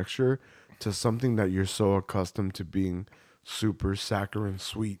 fluffier texture to something that you're so accustomed to being super saccharine,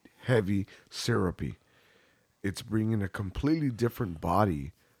 sweet, heavy, syrupy. It's bringing a completely different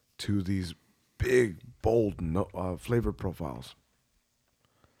body to these big, bold flavor profiles.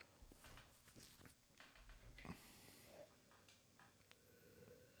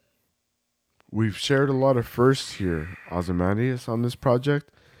 We've shared a lot of firsts here, Ozymandias, on this project.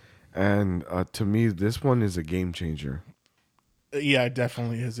 And to me, this one is a game changer. Yeah, it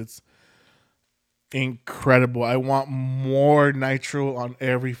definitely is. It's incredible. I want more nitro on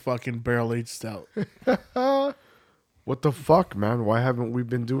every fucking barrel aged stout. What the fuck, man? Why haven't we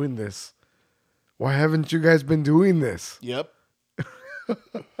been doing this? Why haven't you guys been doing this? Yep.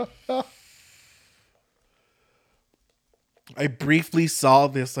 I briefly saw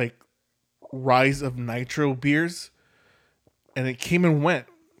this like rise of nitro beers, and it came and went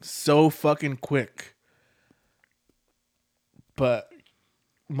so fucking quick. But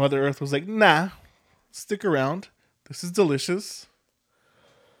Mother Earth was like, nah, stick around. This is delicious.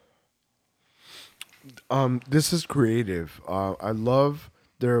 This is creative. I love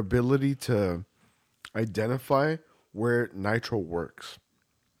their ability to identify where nitro works.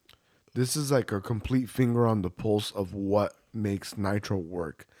 This is like a complete finger on the pulse of what makes nitro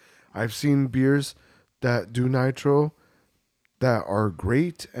work. I've seen beers that do nitro that are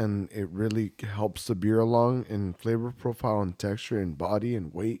great, and it really helps the beer along in flavor profile and texture and body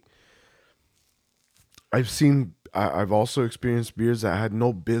and weight. I've also experienced beers that had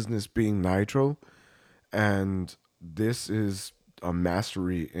no business being nitro, and this is a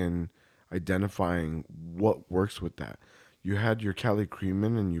mastery in identifying what works with that. you had your Cali cream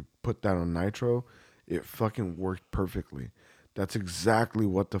in and you put that on nitro, it fucking worked perfectly. That's exactly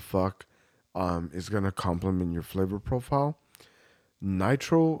what the fuck is gonna complement your flavor profile.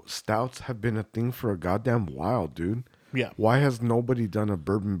 Nitro stouts have been a thing for a goddamn while, dude. Yeah. Why has nobody done a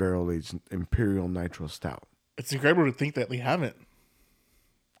bourbon barrel aged imperial nitro stout? It's incredible to think that we haven't.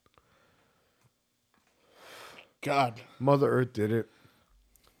 God. Mother Earth did it,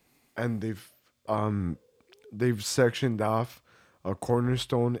 and they've sectioned off a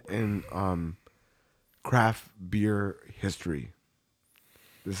cornerstone in craft beer history.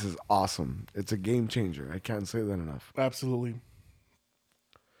 This is awesome. It's a game changer. I can't say that enough. Absolutely.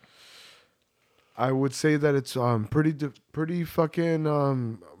 I would say that it's pretty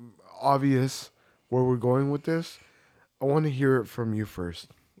fucking obvious where we're going with this. I want to hear it from you first.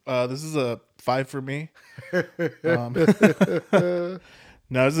 This is a 5 for me. No, this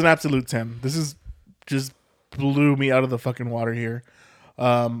is an absolute 10. This is just blew me out of the fucking water here.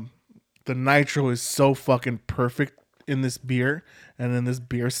 The nitro is so fucking perfect in this beer and in this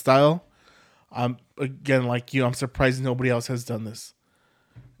beer style. I'm again like you. I'm surprised nobody else has done this.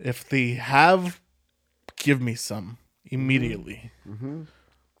 If they have, give me some immediately. Mm-hmm.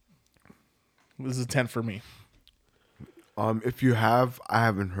 This is a 10 for me. If you have, I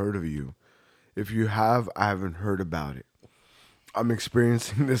haven't heard of you. If you have, I haven't heard about it. I'm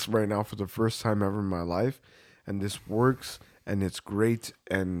experiencing this right now for the first time ever in my life, and this works, and it's great,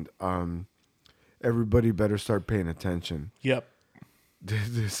 and everybody better start paying attention. Yep.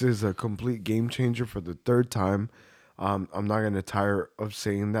 This is a complete game changer for the third time. I'm not going to tire of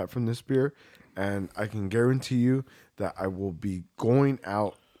saying that from this beer, and I can guarantee you that I will be going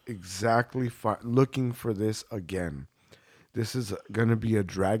out exactly looking for this again. This is going to be a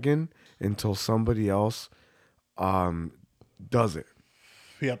dragon until somebody else does it.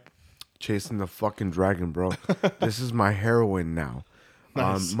 Yep. Chasing the fucking dragon, bro. This is my heroine now.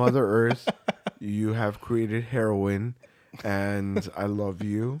 Nice. Mother Earth, you have created heroin, and I love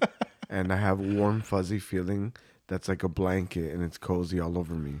you, and I have a warm, fuzzy feeling that's like a blanket, and it's cozy all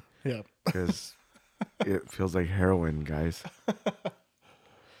over me. Yep. Because it feels like heroin, guys.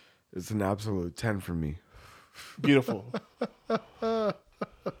 It's an absolute 10 for me. Beautiful.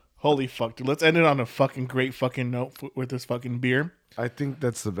 Holy fuck, dude. Let's end it on a fucking great fucking note with this fucking beer. I think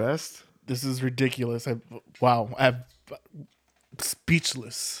that's the best. This is ridiculous. I'm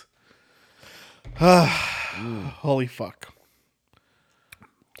speechless. Holy fuck.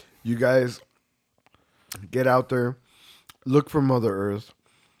 You guys get out there, look for Mother Earth.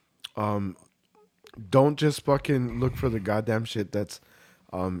 Don't just fucking look for the goddamn shit that's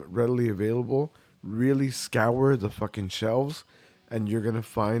readily available. Really scour the fucking shelves, and you're gonna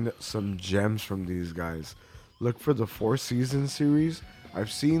find some gems from these guys. Look for the 4 Seasons series.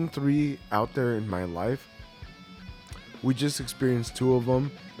 I've seen 3 out there in my life. We just experienced 2 of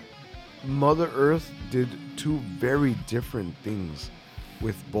them. Mother Earth did 2 very different things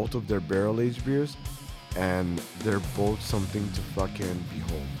with both of their barrel-aged beers, and they're both something to fucking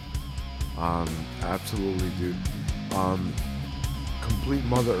behold. Absolutely, dude. Complete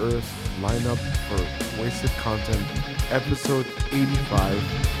Mother Earth lineup for Wasted Content, episode 85.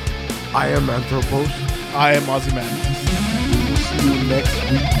 I am Anthropos. I am Ozzy Man. We will see you next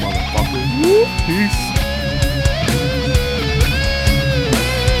week, motherfuckers. Peace.